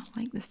you not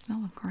like the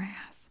smell of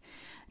grass?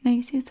 Now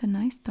you see it's a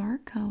nice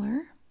dark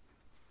color.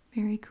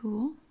 Very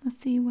cool. Let's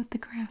see what the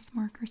grass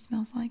marker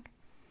smells like.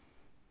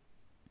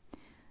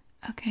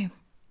 Okay.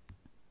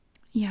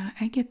 Yeah,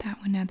 I get that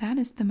one. Now that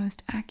is the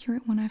most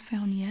accurate one I've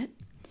found yet.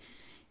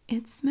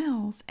 It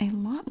smells a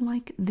lot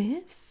like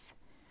this,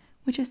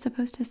 which is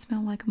supposed to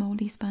smell like a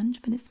moldy sponge,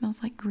 but it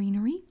smells like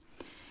greenery.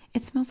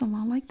 It smells a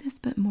lot like this,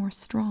 but more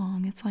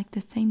strong. It's like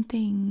the same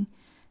thing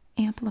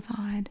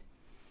amplified.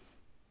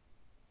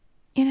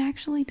 It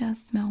actually does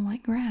smell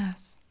like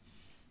grass.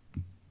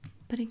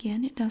 But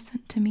again, it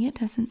doesn't, to me, it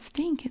doesn't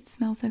stink. It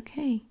smells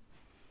okay.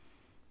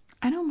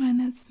 I don't mind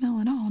that smell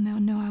at all. Now,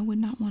 no, I would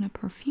not want a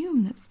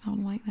perfume that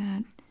smelled like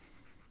that.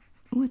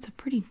 Oh, it's a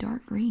pretty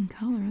dark green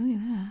color. Look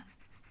at that.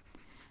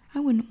 I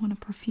wouldn't want a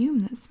perfume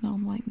that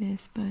smelled like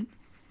this, but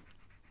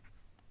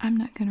I'm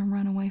not going to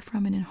run away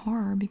from it in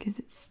horror because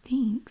it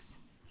stinks.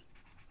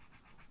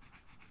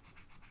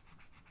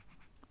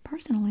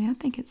 Personally, I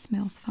think it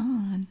smells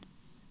fine.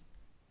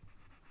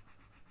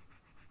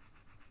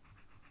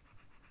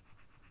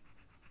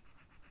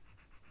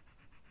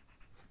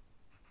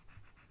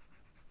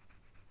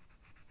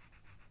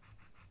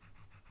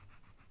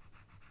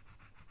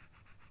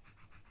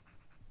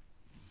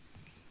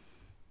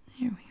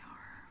 There we are.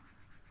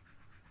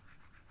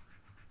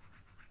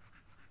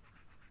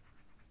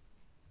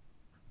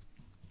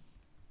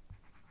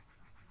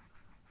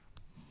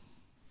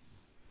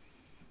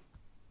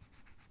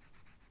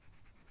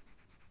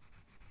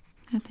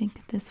 I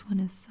think this one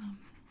is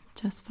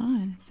just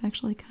fine. It's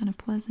actually kind of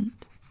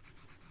pleasant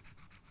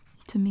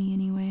to me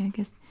anyway. I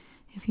guess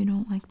if you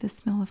don't like the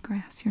smell of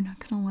grass, you're not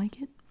going to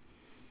like it.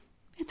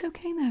 It's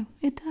okay though.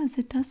 It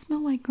does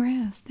smell like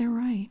grass. They're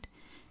right.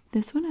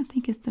 This one I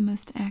think is the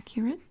most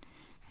accurate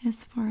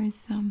as far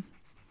as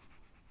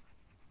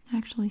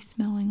actually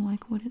smelling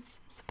like what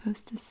it's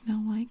supposed to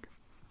smell like.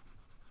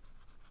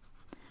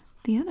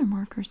 The other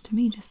markers to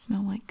me just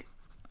smell like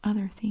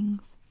other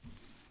things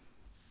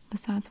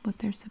besides what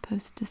they're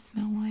supposed to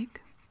smell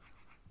like.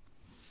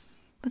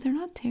 But they're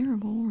not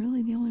terrible.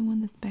 Really, the only one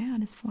that's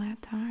bad is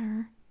flat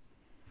tire.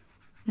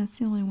 That's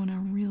the only one I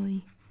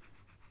really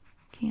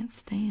can't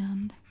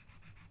stand.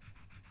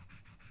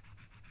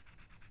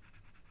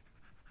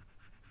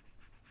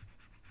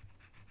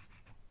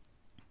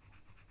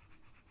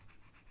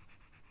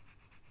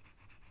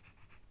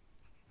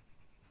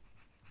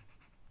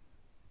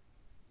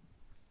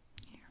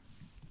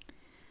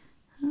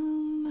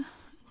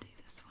 Do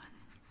this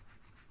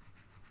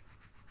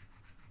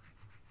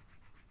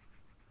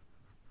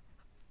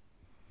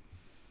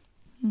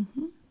one.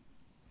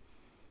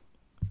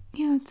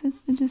 Yeah,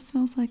 it just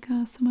smells like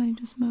somebody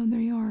just mowed their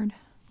yard.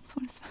 That's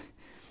what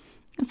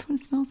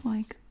it smells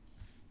like.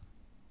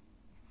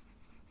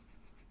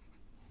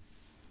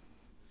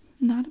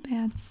 Not a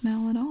bad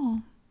smell at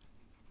all.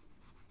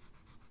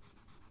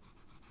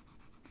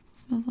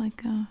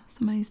 like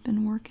somebody's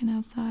been working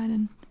outside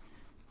and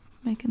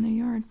making their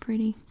yard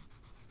pretty,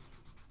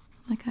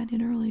 like I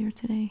did earlier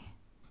today.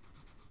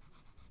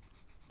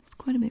 It's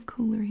quite a bit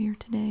cooler here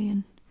today,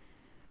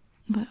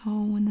 but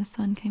oh, when the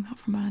sun came out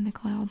from behind the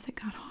clouds, it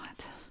got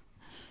hot.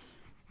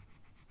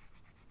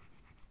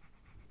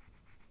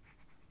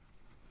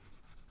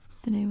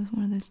 Today was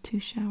one of those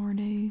 2-shower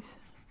days.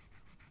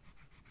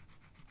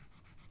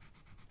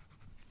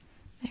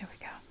 There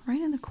we go,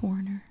 right in the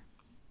corner.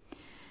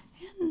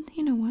 And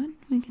you know what?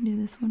 We can do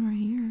this one right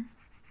here.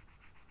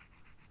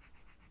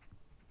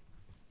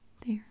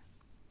 There.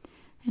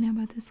 And how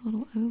about this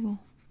little oval?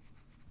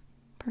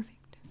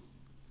 Perfect.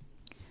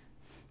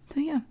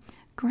 So yeah,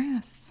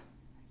 grass.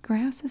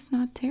 Grass is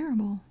not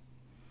terrible.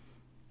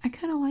 I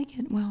kind of like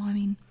it. Well, I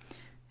mean,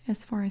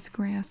 as far as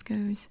grass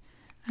goes,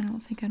 I don't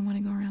think I'd want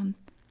to go around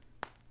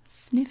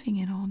sniffing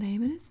it all day,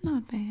 but it's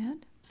not bad.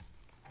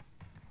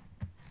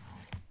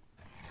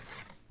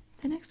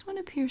 The next one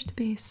appears to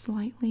be a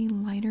slightly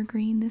lighter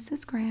green. This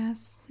is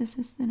grass. This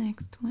is the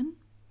next one.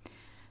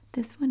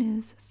 This one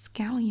is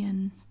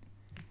scallion.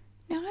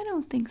 Now, I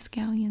don't think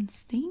scallions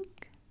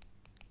stink.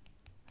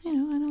 You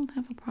know, I don't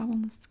have a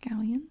problem with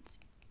scallions.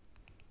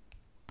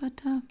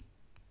 But,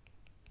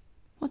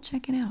 we'll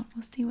check it out.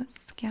 We'll see what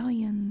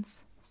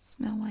scallions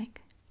smell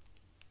like.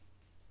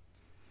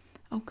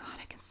 Oh God,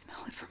 I can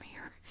smell it from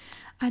here.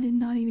 I did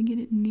not even get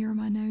it near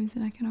my nose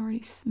and I can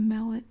already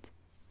smell it.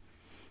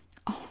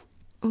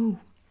 Oh,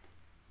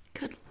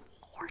 good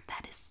Lord,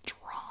 that is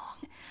strong.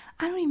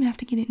 I don't even have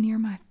to get it near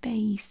my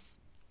face.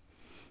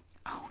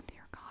 Oh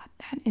dear God,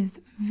 that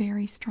is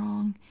very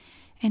strong.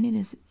 And it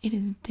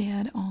is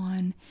dead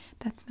on.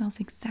 That smells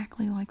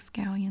exactly like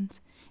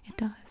scallions. It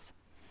does.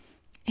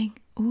 And,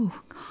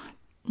 oh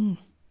God,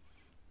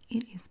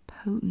 it is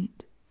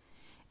potent.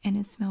 And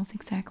it smells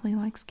exactly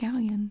like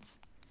scallions.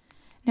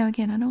 Now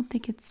again, I don't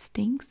think it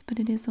stinks, but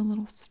it is a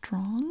little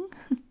strong.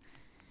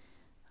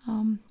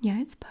 Yeah,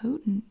 it's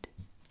potent.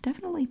 It's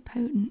definitely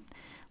potent.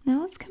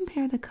 Now let's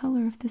compare the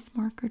color of this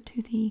marker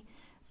to the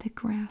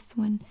grass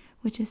one,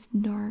 which is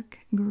dark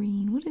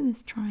green. What is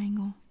this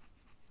triangle?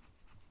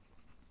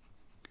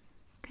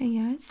 Okay,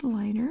 yeah, it's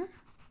lighter.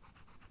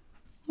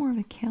 More of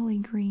a Kelly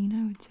green,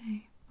 I would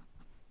say.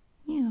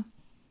 Yeah.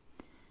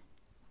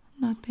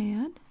 Not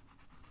bad.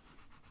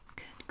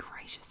 Good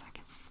gracious, I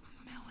can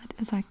smell it.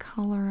 As I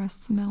color, I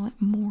smell it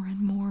more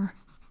and more.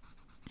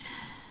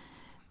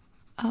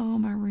 Oh,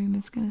 my room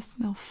is going to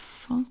smell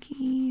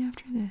funky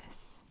after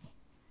this.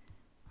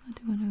 I'll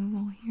do an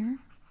oval here.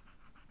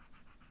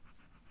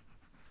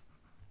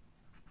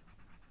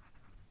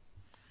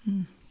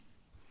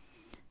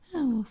 A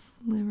little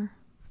sliver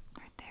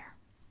right there.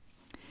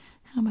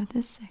 How about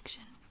this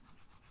section?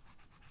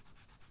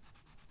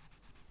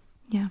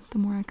 Yeah, the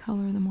more I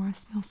color, the more I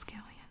smell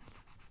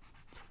scallions.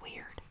 It's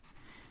weird.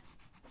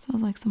 It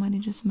smells like somebody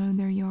just mowed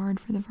their yard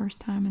for the first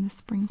time in the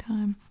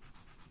springtime.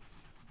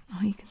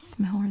 Oh, you can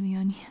smell where the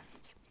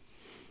onions.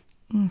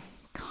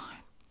 God.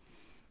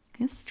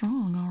 It's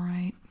strong, all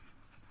right.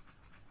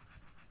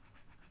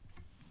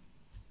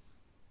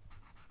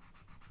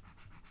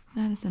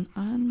 That is an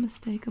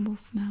unmistakable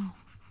smell.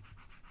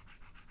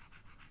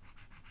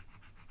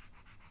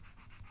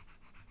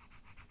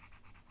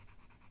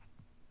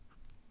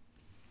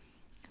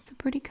 It's a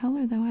pretty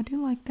color, though. I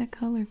do like that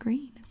color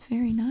green. It's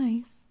very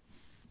nice.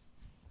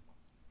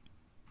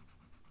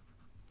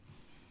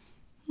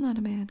 Not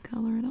a bad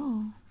color at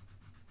all.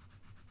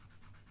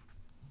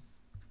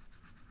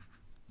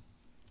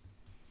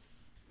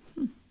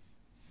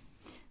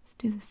 Let's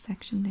do this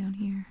section down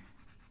here.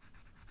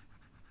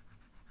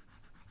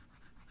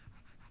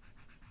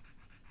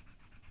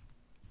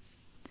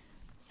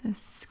 So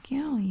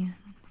scallions.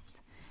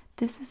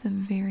 This is a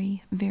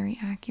very, very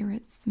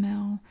accurate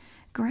smell.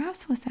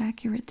 Grass was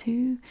accurate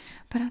too,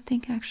 but I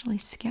think actually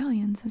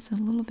scallions is a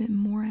little bit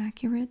more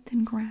accurate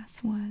than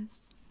grass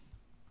was.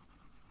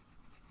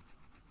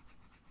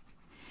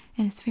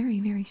 And it's very,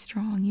 very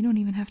strong. You don't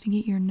even have to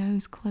get your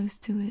nose close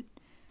to it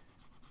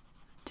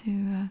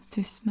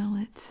to smell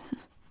it.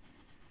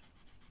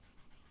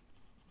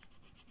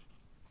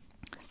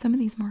 Some of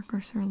these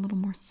markers are a little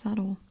more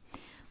subtle.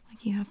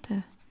 Like you have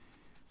to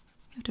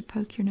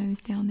poke your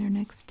nose down there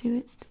next to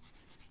it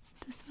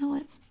to smell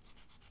it.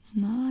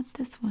 Not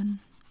this one.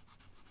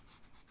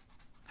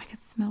 I could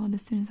smell it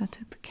as soon as I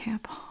took the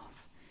cap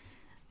off.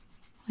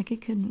 Like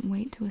it couldn't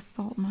wait to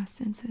assault my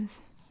senses.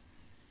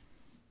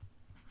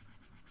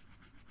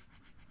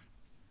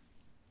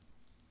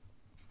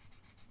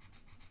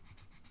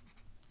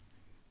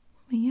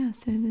 But yeah,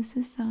 so this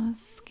is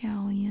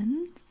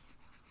scallions.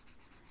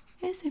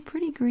 It's a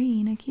pretty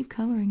green. I keep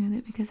coloring with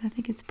it because I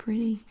think it's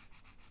pretty.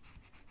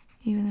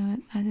 Even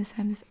though I just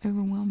have this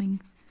overwhelming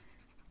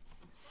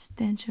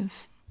stench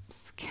of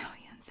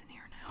scallions in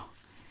here now.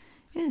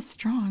 It is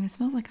strong. It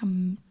smells like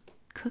I'm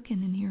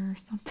cooking in here or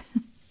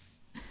something.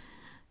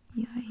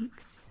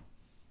 Yikes.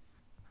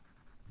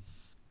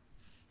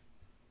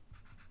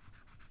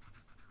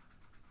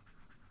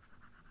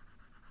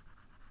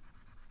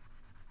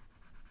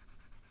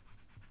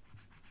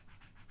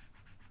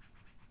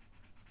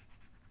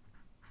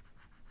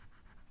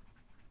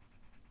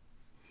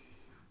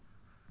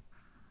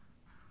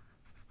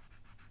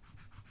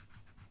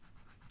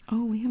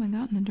 Oh, we haven't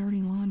gotten the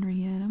dirty laundry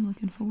yet. I'm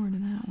looking forward to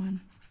that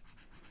one.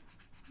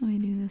 Let me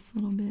do this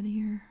little bit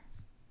here.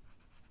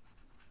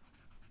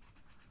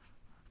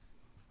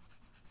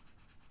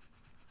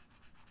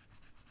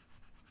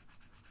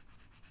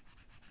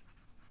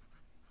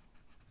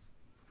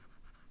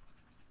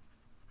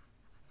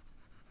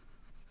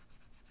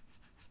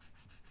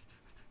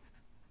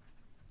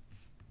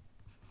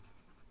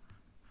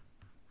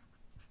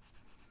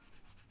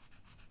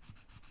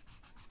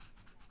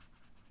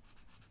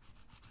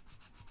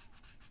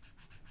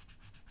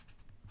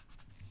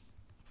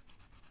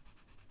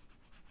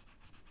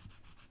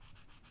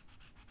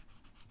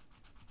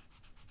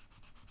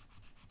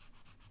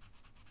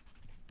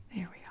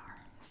 There we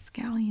are.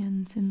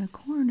 Scallions in the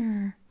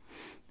corner.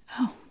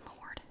 Oh,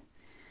 Lord.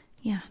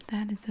 Yeah,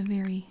 that is a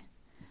very,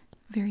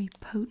 very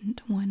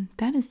potent one.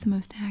 That is the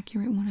most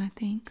accurate one, I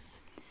think.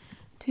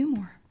 Two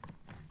more.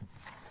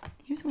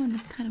 Here's one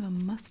that's kind of a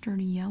mustard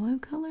yellow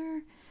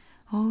color.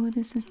 Oh,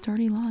 this is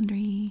dirty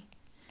laundry.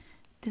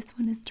 This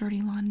one is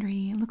dirty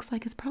laundry. It looks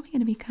like it's probably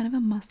going to be kind of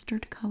a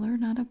mustard color,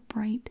 not a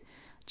bright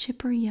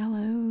chipper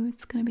yellow.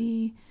 It's going to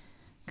be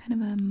kind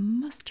of a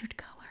mustard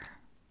color.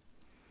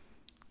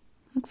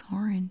 Looks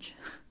orange.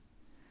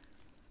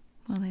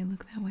 Well, they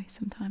look that way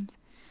sometimes.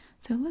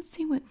 So let's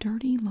see what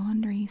dirty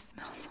laundry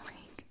smells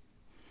like.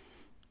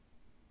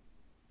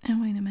 Oh,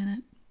 wait a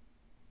minute.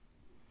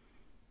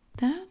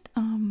 That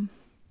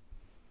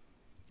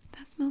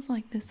smells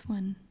like this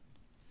one.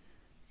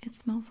 It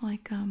smells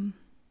like, no,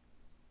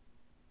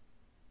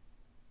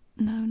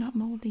 not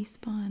moldy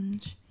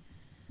sponge.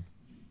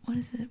 What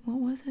is it? What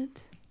was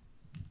it?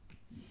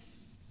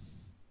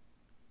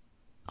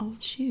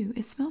 Old shoe.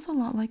 It smells a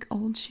lot like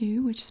old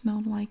shoe, which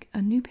smelled like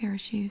a new pair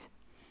of shoes.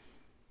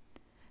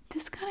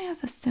 This kind of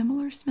has a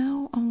similar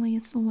smell, only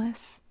it's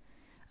less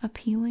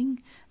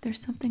appealing. There's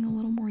something a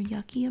little more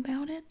yucky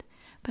about it,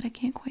 but I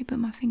can't quite put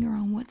my finger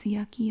on what's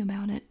yucky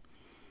about it.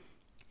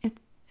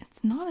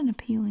 It's not an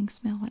appealing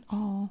smell at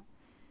all.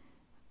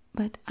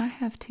 But I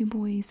have two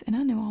boys, and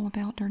I know all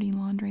about dirty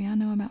laundry. I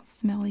know about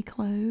smelly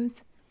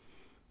clothes.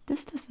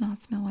 This does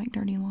not smell like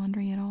dirty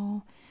laundry at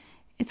all.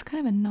 It's kind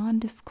of a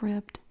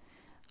nondescript,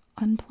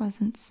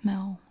 unpleasant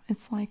smell.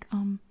 It's like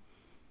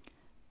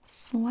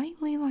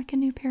slightly like a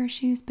new pair of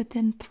shoes, but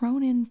then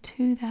thrown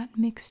into that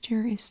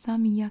mixture is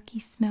some yucky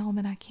smell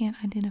that I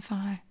can't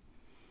identify.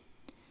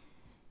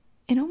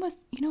 It almost,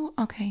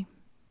 okay,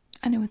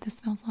 I know what this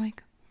smells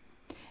like.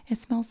 It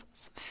smells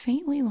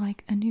faintly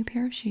like a new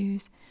pair of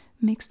shoes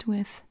mixed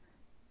with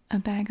a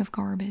bag of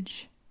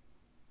garbage,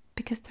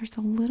 because there's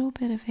a little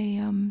bit of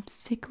a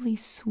sickly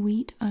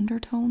sweet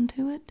undertone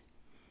to it.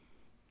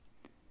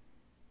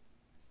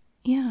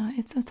 Yeah,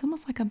 it's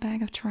almost like a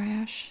bag of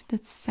trash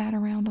that's sat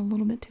around a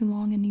little bit too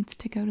long and needs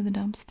to go to the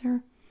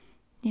dumpster.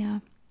 Yeah.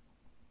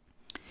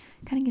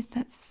 Kind of gets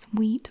that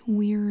sweet,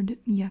 weird,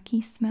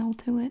 yucky smell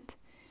to it.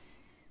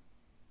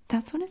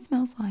 That's what it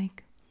smells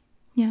like.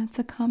 Yeah, it's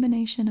a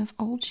combination of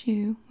old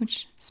shoe,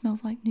 which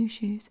smells like new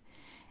shoes,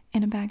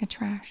 and a bag of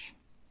trash.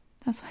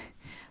 That's why.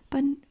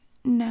 But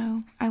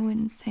no, I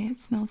wouldn't say it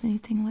smells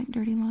anything like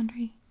dirty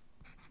laundry.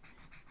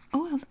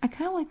 Oh, I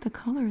kind of like the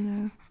color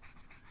though.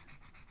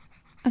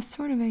 A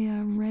sort of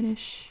a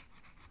reddish,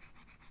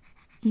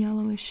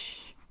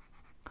 yellowish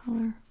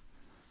color.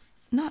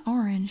 Not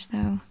orange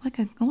though,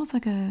 almost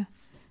like a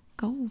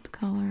gold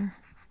color.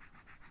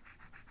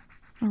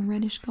 A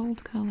reddish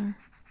gold color.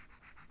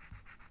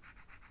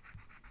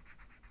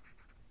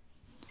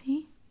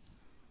 See?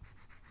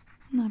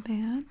 Not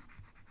bad.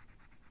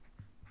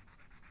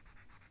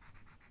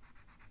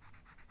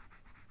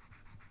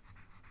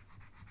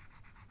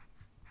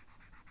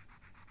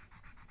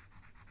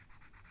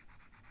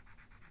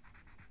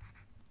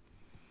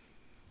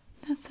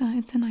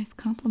 It's a nice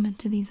complement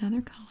to these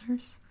other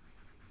colors.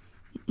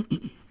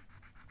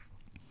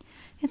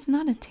 It's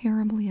not a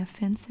terribly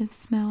offensive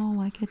smell,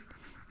 like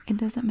it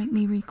doesn't make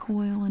me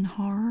recoil in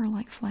horror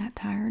like flat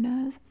tire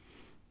does.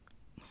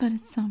 But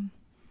it's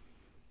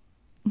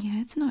yeah,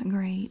 it's not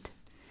great.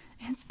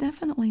 It's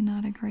definitely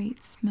not a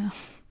great smell.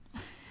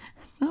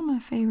 It's not my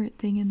favorite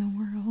thing in the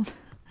world.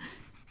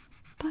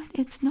 But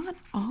it's not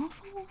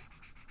awful.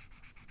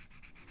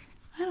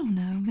 I don't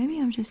know. Maybe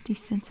I'm just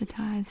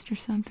desensitized or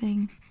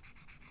something.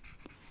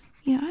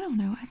 Yeah, I don't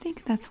know. I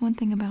think that's one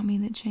thing about me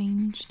that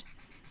changed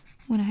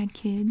when I had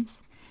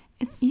kids.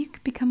 You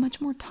could become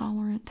much more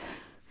tolerant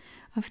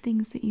of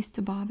things that used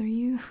to bother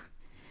you.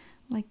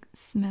 Like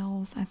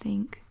smells, I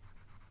think.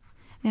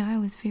 Now, I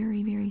was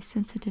very, very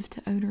sensitive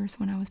to odors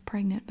when I was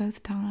pregnant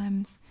both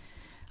times.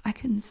 I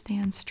couldn't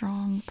stand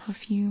strong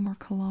perfume or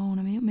cologne.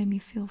 I mean, it made me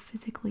feel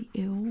physically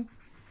ill.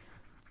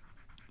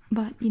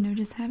 But,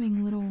 just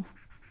having little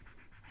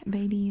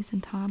babies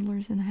and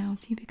toddlers in the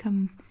house, you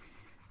become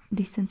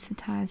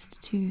desensitized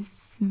to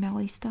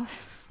smelly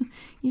stuff.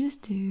 You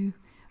just do,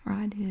 or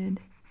I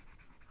did.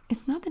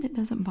 It's not that it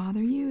doesn't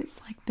bother you,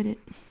 it's like, but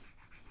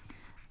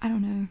I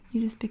don't know, you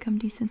just become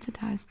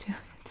desensitized to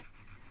it.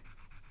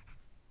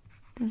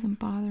 It doesn't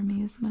bother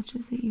me as much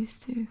as it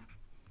used to.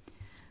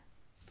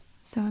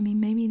 So, I mean,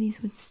 maybe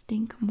these would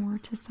stink more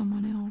to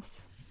someone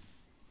else.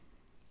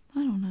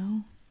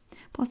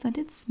 Plus, I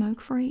did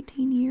smoke for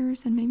 18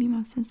 years, and maybe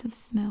my sense of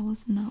smell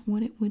is not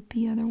what it would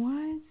be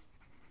otherwise.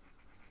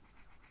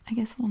 I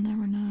guess we'll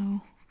never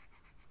know.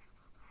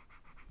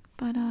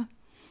 But, I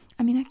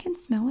mean, I can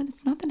smell it.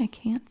 It's not that I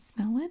can't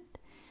smell it.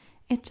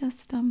 It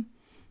just,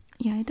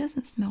 yeah, it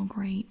doesn't smell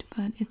great,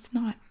 but it's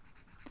not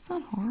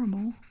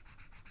horrible.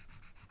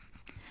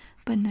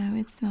 But no,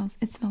 it smells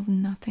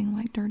nothing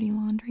like dirty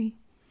laundry.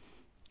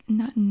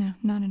 No,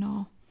 not at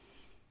all.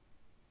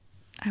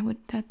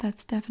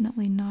 That's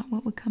definitely not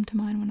what would come to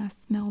mind when I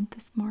smelled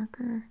this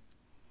marker.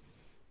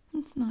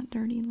 It's not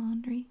dirty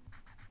laundry.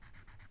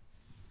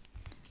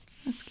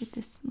 Let's get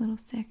this little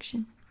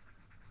section.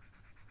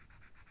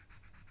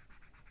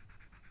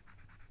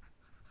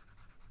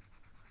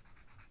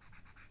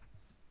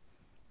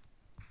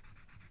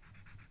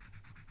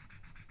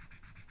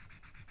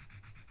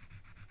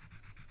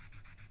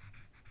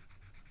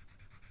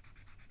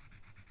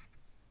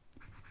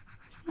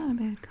 It's not a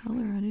bad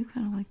color. I do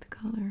kind of like the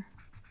color.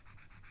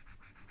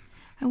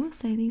 I will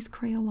say these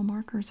Crayola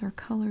markers are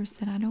colors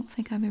that I don't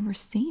think I've ever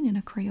seen in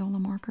a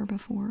Crayola marker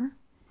before.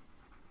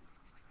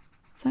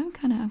 So I'm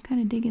kind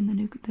of digging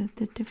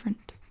the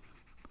different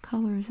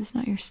colors. It's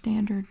not your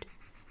standard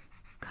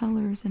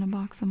colors in a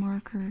box of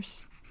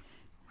markers.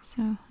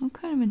 So I'm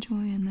kind of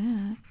enjoying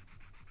that.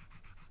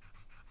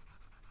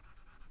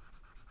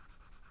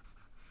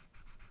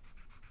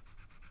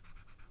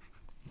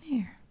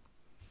 There.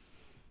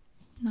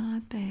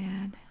 Not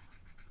bad.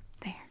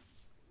 There.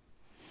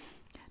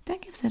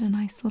 That gives it a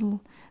nice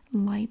little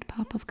light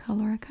pop of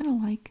color. I kind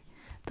of like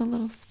the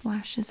little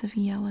splashes of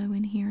yellow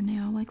in here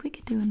now. Like we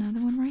could do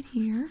another one right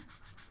here.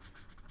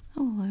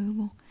 A little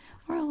oval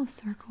or a little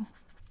circle.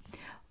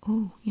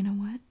 Oh, you know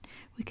what?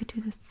 We could do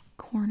this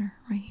corner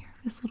right here.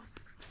 This little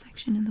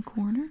section in the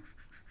corner.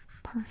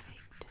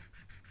 Perfect.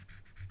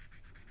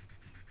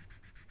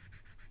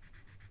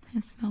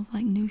 It smells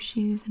like new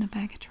shoes and a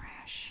bag of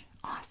trash.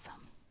 Awesome.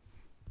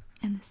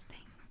 And this thing.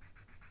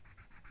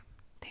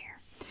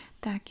 There.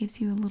 That gives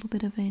you a little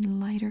bit of a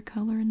lighter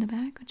color in the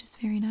back, which is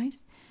very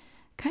nice.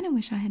 Kind of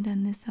wish I had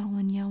done this all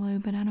in yellow,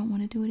 but I don't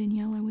want to do it in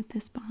yellow with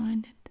this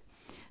behind it.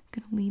 I'm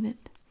going to leave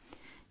it.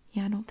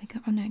 Yeah, I don't think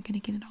I'm not going to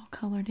get it all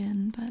colored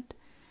in, but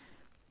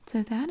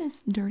so that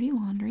is dirty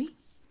laundry.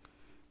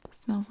 It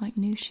smells like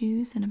new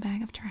shoes and a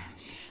bag of trash.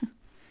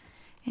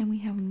 And we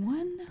have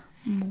one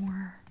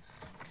more.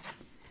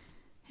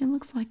 It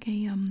looks like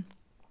a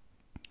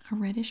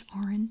reddish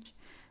orange.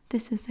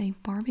 This is a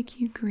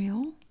barbecue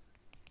grill,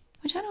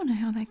 which I don't know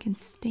how that can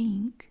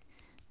stink.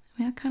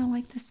 I mean, I kind of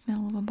like the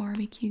smell of a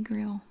barbecue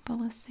grill, but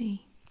let's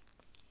see.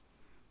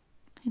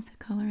 It's a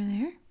color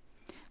there.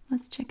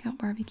 Let's check out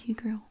barbecue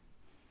grill.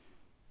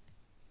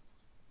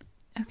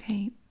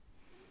 Okay.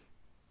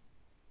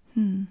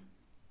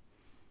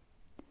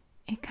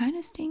 It kind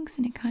of stinks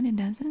and it kind of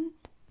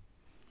doesn't.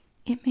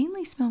 It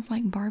mainly smells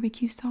like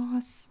barbecue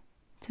sauce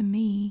to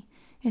me.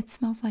 It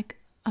smells like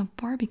a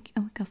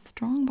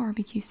strong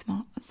barbecue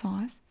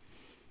sauce.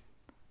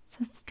 It's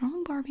a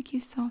strong barbecue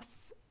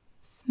sauce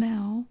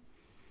smell,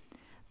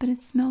 but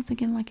it smells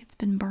again like it's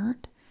been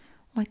burnt,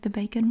 like the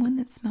bacon one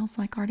that smells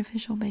like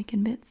artificial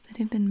bacon bits that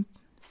have been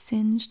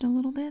singed a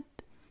little bit.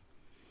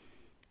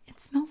 It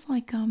smells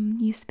like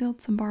you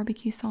spilled some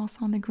barbecue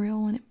sauce on the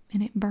grill and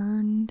it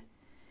burned,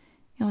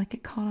 you know, like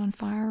it caught on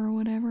fire or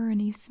whatever,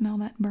 and you smell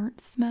that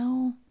burnt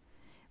smell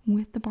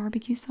with the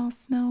barbecue sauce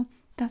smell.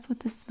 That's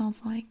what this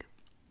smells like.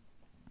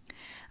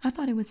 I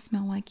thought it would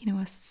smell like, you know,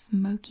 a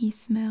smoky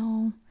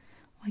smell,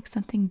 like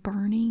something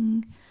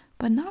burning,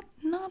 but not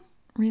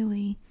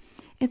really.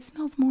 It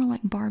smells more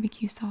like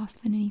barbecue sauce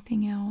than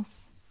anything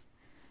else.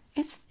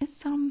 It's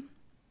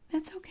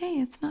okay.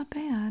 It's not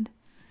bad.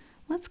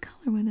 Let's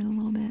color with it a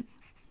little bit.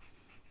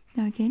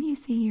 Now again, you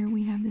see here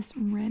we have this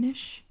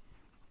reddish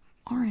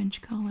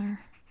orange color.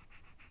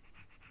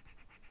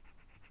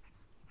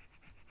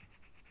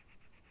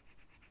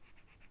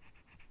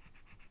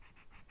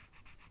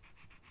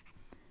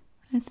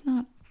 It's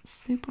not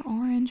super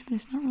orange, but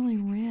it's not really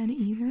red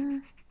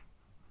either.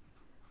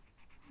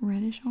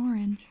 Reddish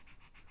orange.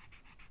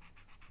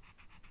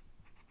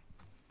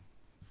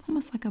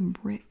 Almost like a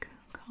brick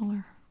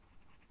color.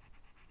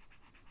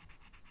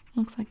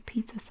 Looks like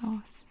pizza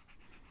sauce.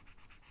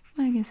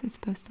 I guess it's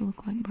supposed to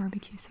look like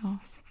barbecue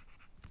sauce.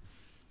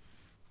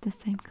 The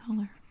same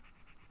color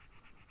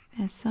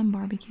as some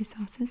barbecue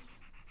sauces.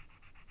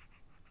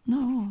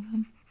 Not all of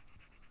them.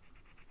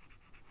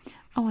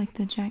 I like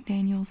the Jack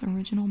Daniel's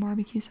original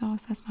barbecue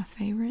sauce. That's my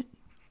favorite.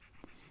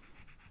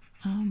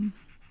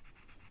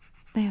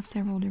 They have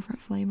several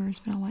different flavors,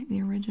 but I like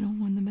the original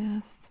one the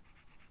best.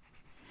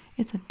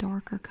 It's a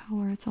darker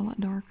color. It's a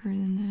lot darker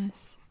than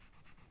this.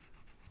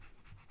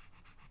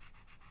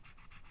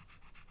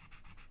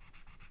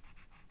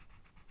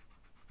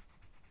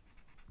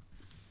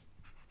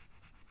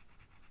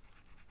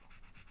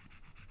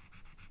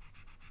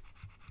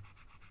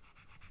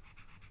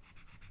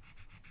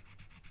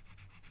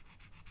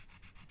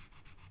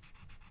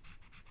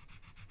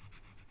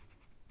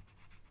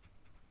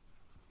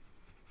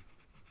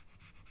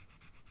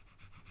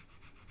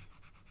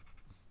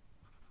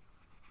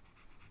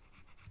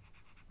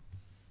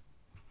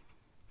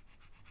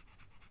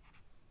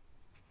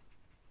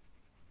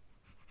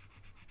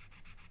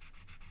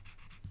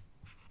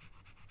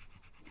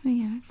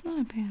 It's not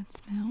a bad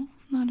smell,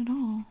 not at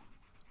all.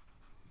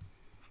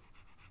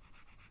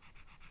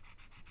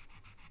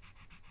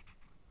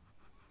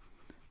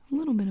 A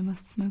little bit of a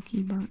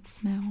smoky burnt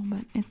smell,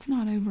 but it's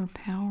not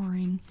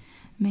overpowering.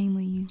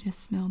 Mainly you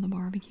just smell the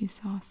barbecue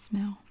sauce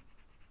smell.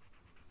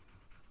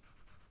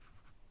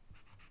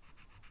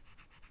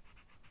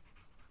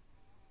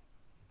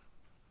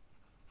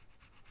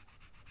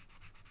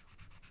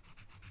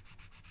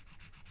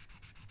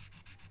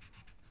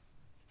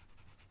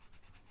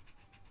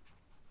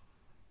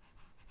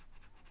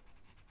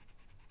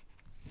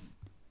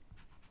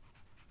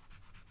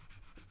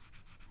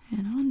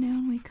 And on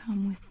down we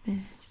come with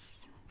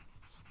this.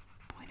 Let's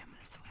point them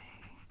this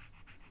way.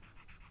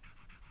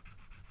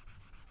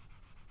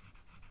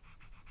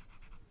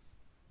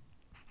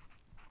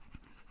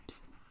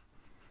 Oops.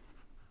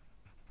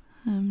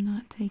 I'm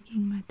not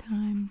taking my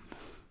time.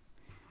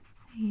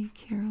 I get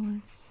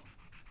careless.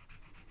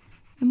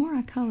 The more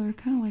I color,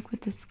 kind of like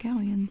with the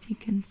scallions, you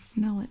can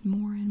smell it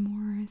more and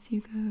more as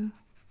you go.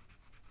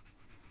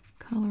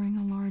 Coloring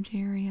a large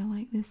area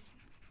like this,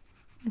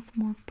 it's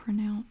more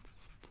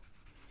pronounced.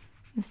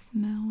 The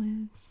smell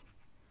is.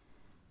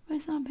 But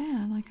it's not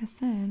bad, like I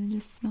said, it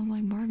just smells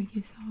like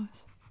barbecue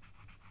sauce.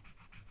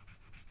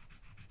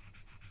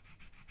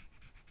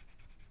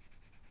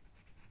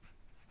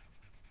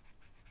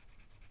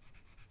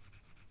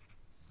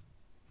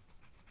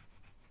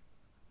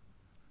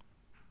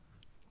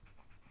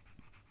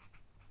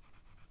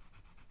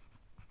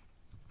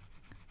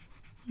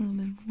 A little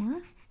bit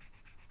more.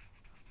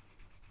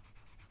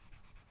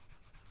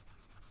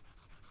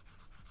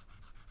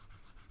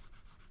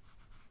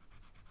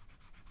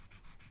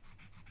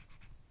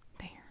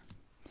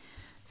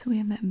 So we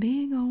have that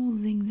big old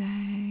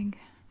zigzag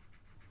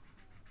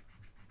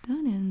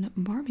done in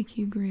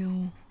barbecue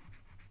grill.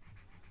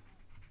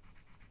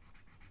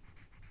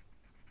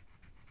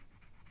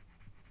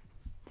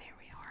 There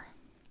we are.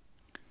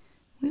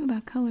 We've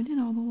about colored in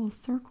all the little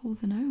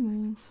circles and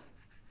ovals.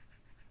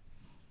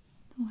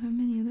 Don't have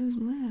many of those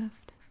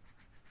left.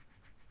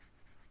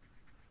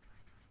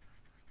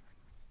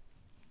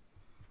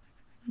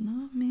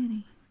 Not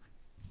many.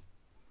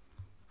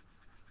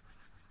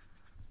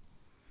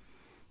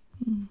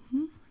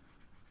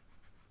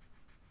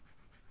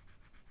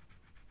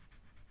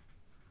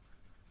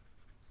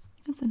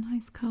 It's a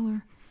nice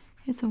color.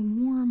 It's a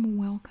warm,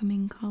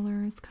 welcoming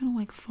color. It's kind of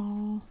like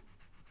fall.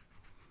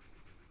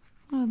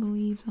 A lot of the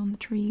leaves on the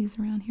trees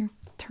around here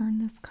turn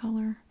this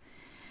color.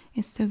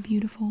 It's so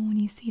beautiful when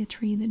you see a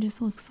tree that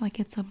just looks like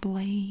it's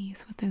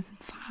ablaze with those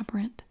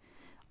vibrant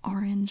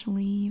orange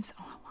leaves.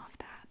 Oh, I love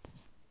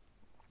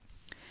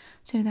that.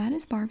 So that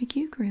is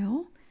barbecue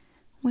grill,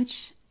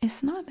 which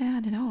is not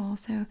bad at all.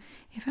 So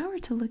if I were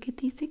to look at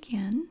these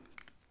again,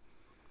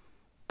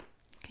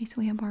 okay, so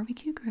we have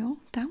barbecue grill.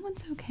 That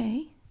one's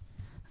okay.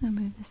 I'm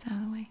gonna move this out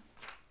of the way.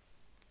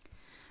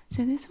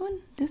 So this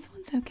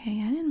one's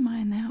okay. I didn't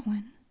mind that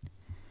one.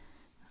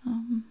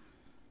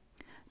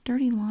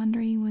 Dirty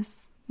laundry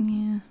was,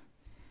 yeah,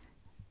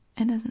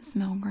 it doesn't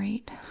smell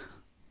great.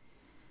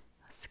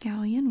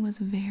 Scallion was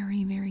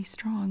very, very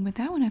strong, but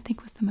that one I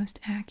think was the most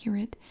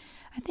accurate.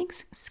 I think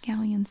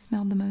scallion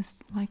smelled the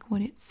most like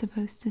what it's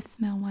supposed to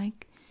smell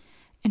like,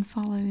 and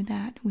follow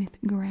that with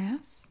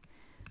grass,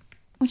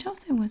 which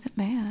also wasn't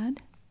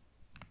bad.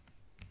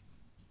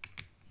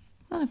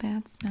 Not a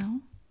bad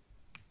smell.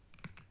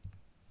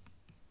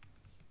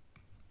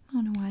 I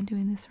don't know why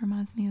doing this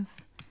reminds me of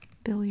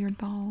billiard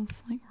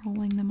balls, like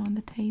rolling them on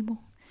the table.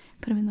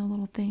 Put them in the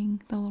little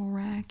thing, the little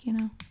rack, you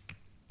know.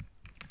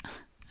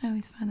 I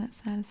always find that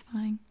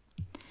satisfying.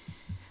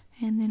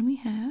 And then we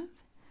have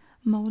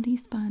moldy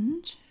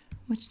sponge,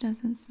 which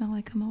doesn't smell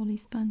like a moldy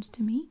sponge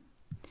to me.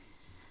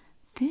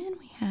 Then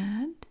we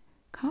had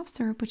cough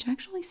syrup, which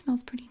actually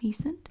smells pretty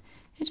decent.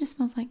 It just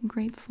smells like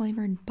grape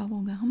flavored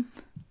bubble gum.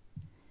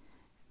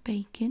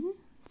 Bacon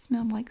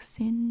smelled like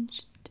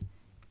singed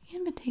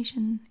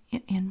imitation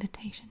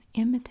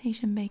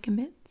bacon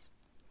bits.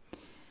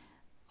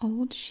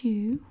 Old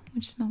shoe,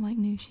 which smelled like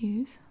new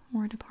shoes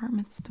or a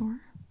department store.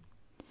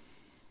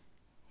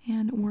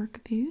 And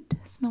work boot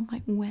smelled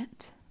like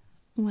wet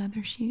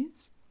leather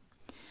shoes.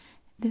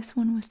 This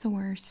one was the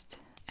worst.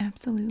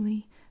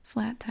 Absolutely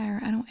flat tire.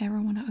 I don't ever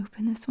want to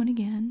open this one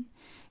again.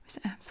 It was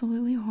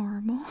absolutely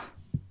horrible.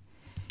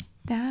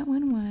 That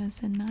one was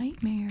a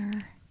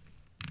nightmare.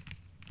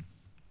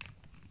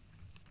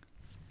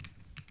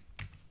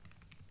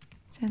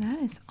 So that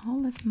is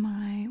all of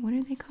my, what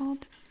are they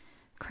called?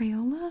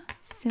 Crayola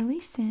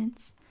Silly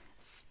Scents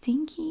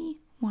Stinky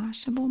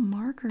Washable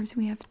Markers.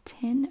 We have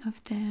 10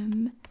 of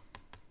them.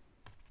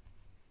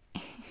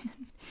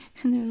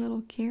 And their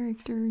little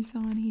characters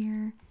on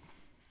here.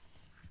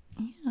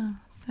 Yeah,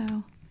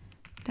 so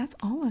that's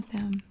all of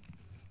them.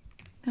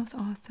 That was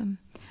awesome.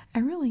 I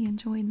really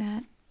enjoyed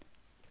that.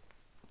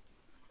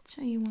 Let's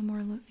show you one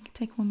more look.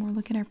 Take one more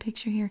look at our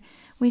picture here.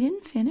 We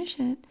didn't finish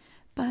it,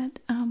 but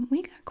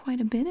we got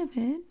quite a bit of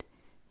it.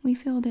 We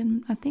filled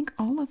in, I think,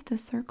 all of the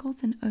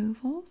circles and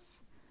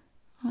ovals.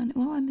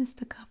 Well, I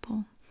missed a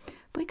couple.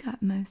 We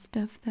got most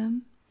of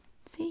them.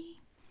 See?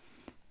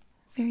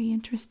 Very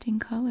interesting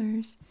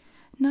colors.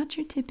 Not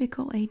your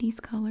typical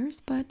 80s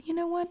colors, but you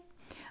know what?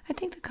 I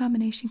think the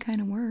combination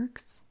kind of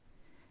works.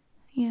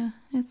 Yeah,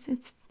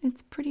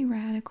 it's pretty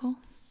radical.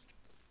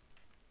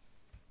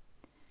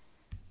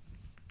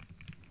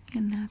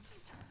 And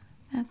that's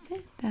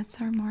it.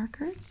 That's our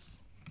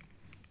markers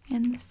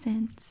and the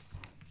scents.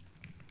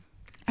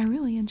 I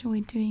really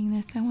enjoyed doing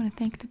this. I want to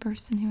thank the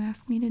person who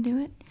asked me to do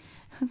it.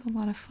 It was a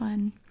lot of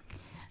fun.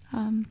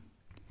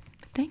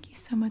 But thank you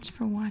so much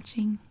for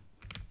watching.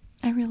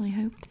 I really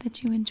hope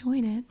that you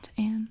enjoyed it,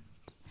 and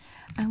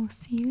I will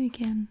see you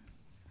again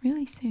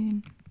really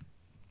soon.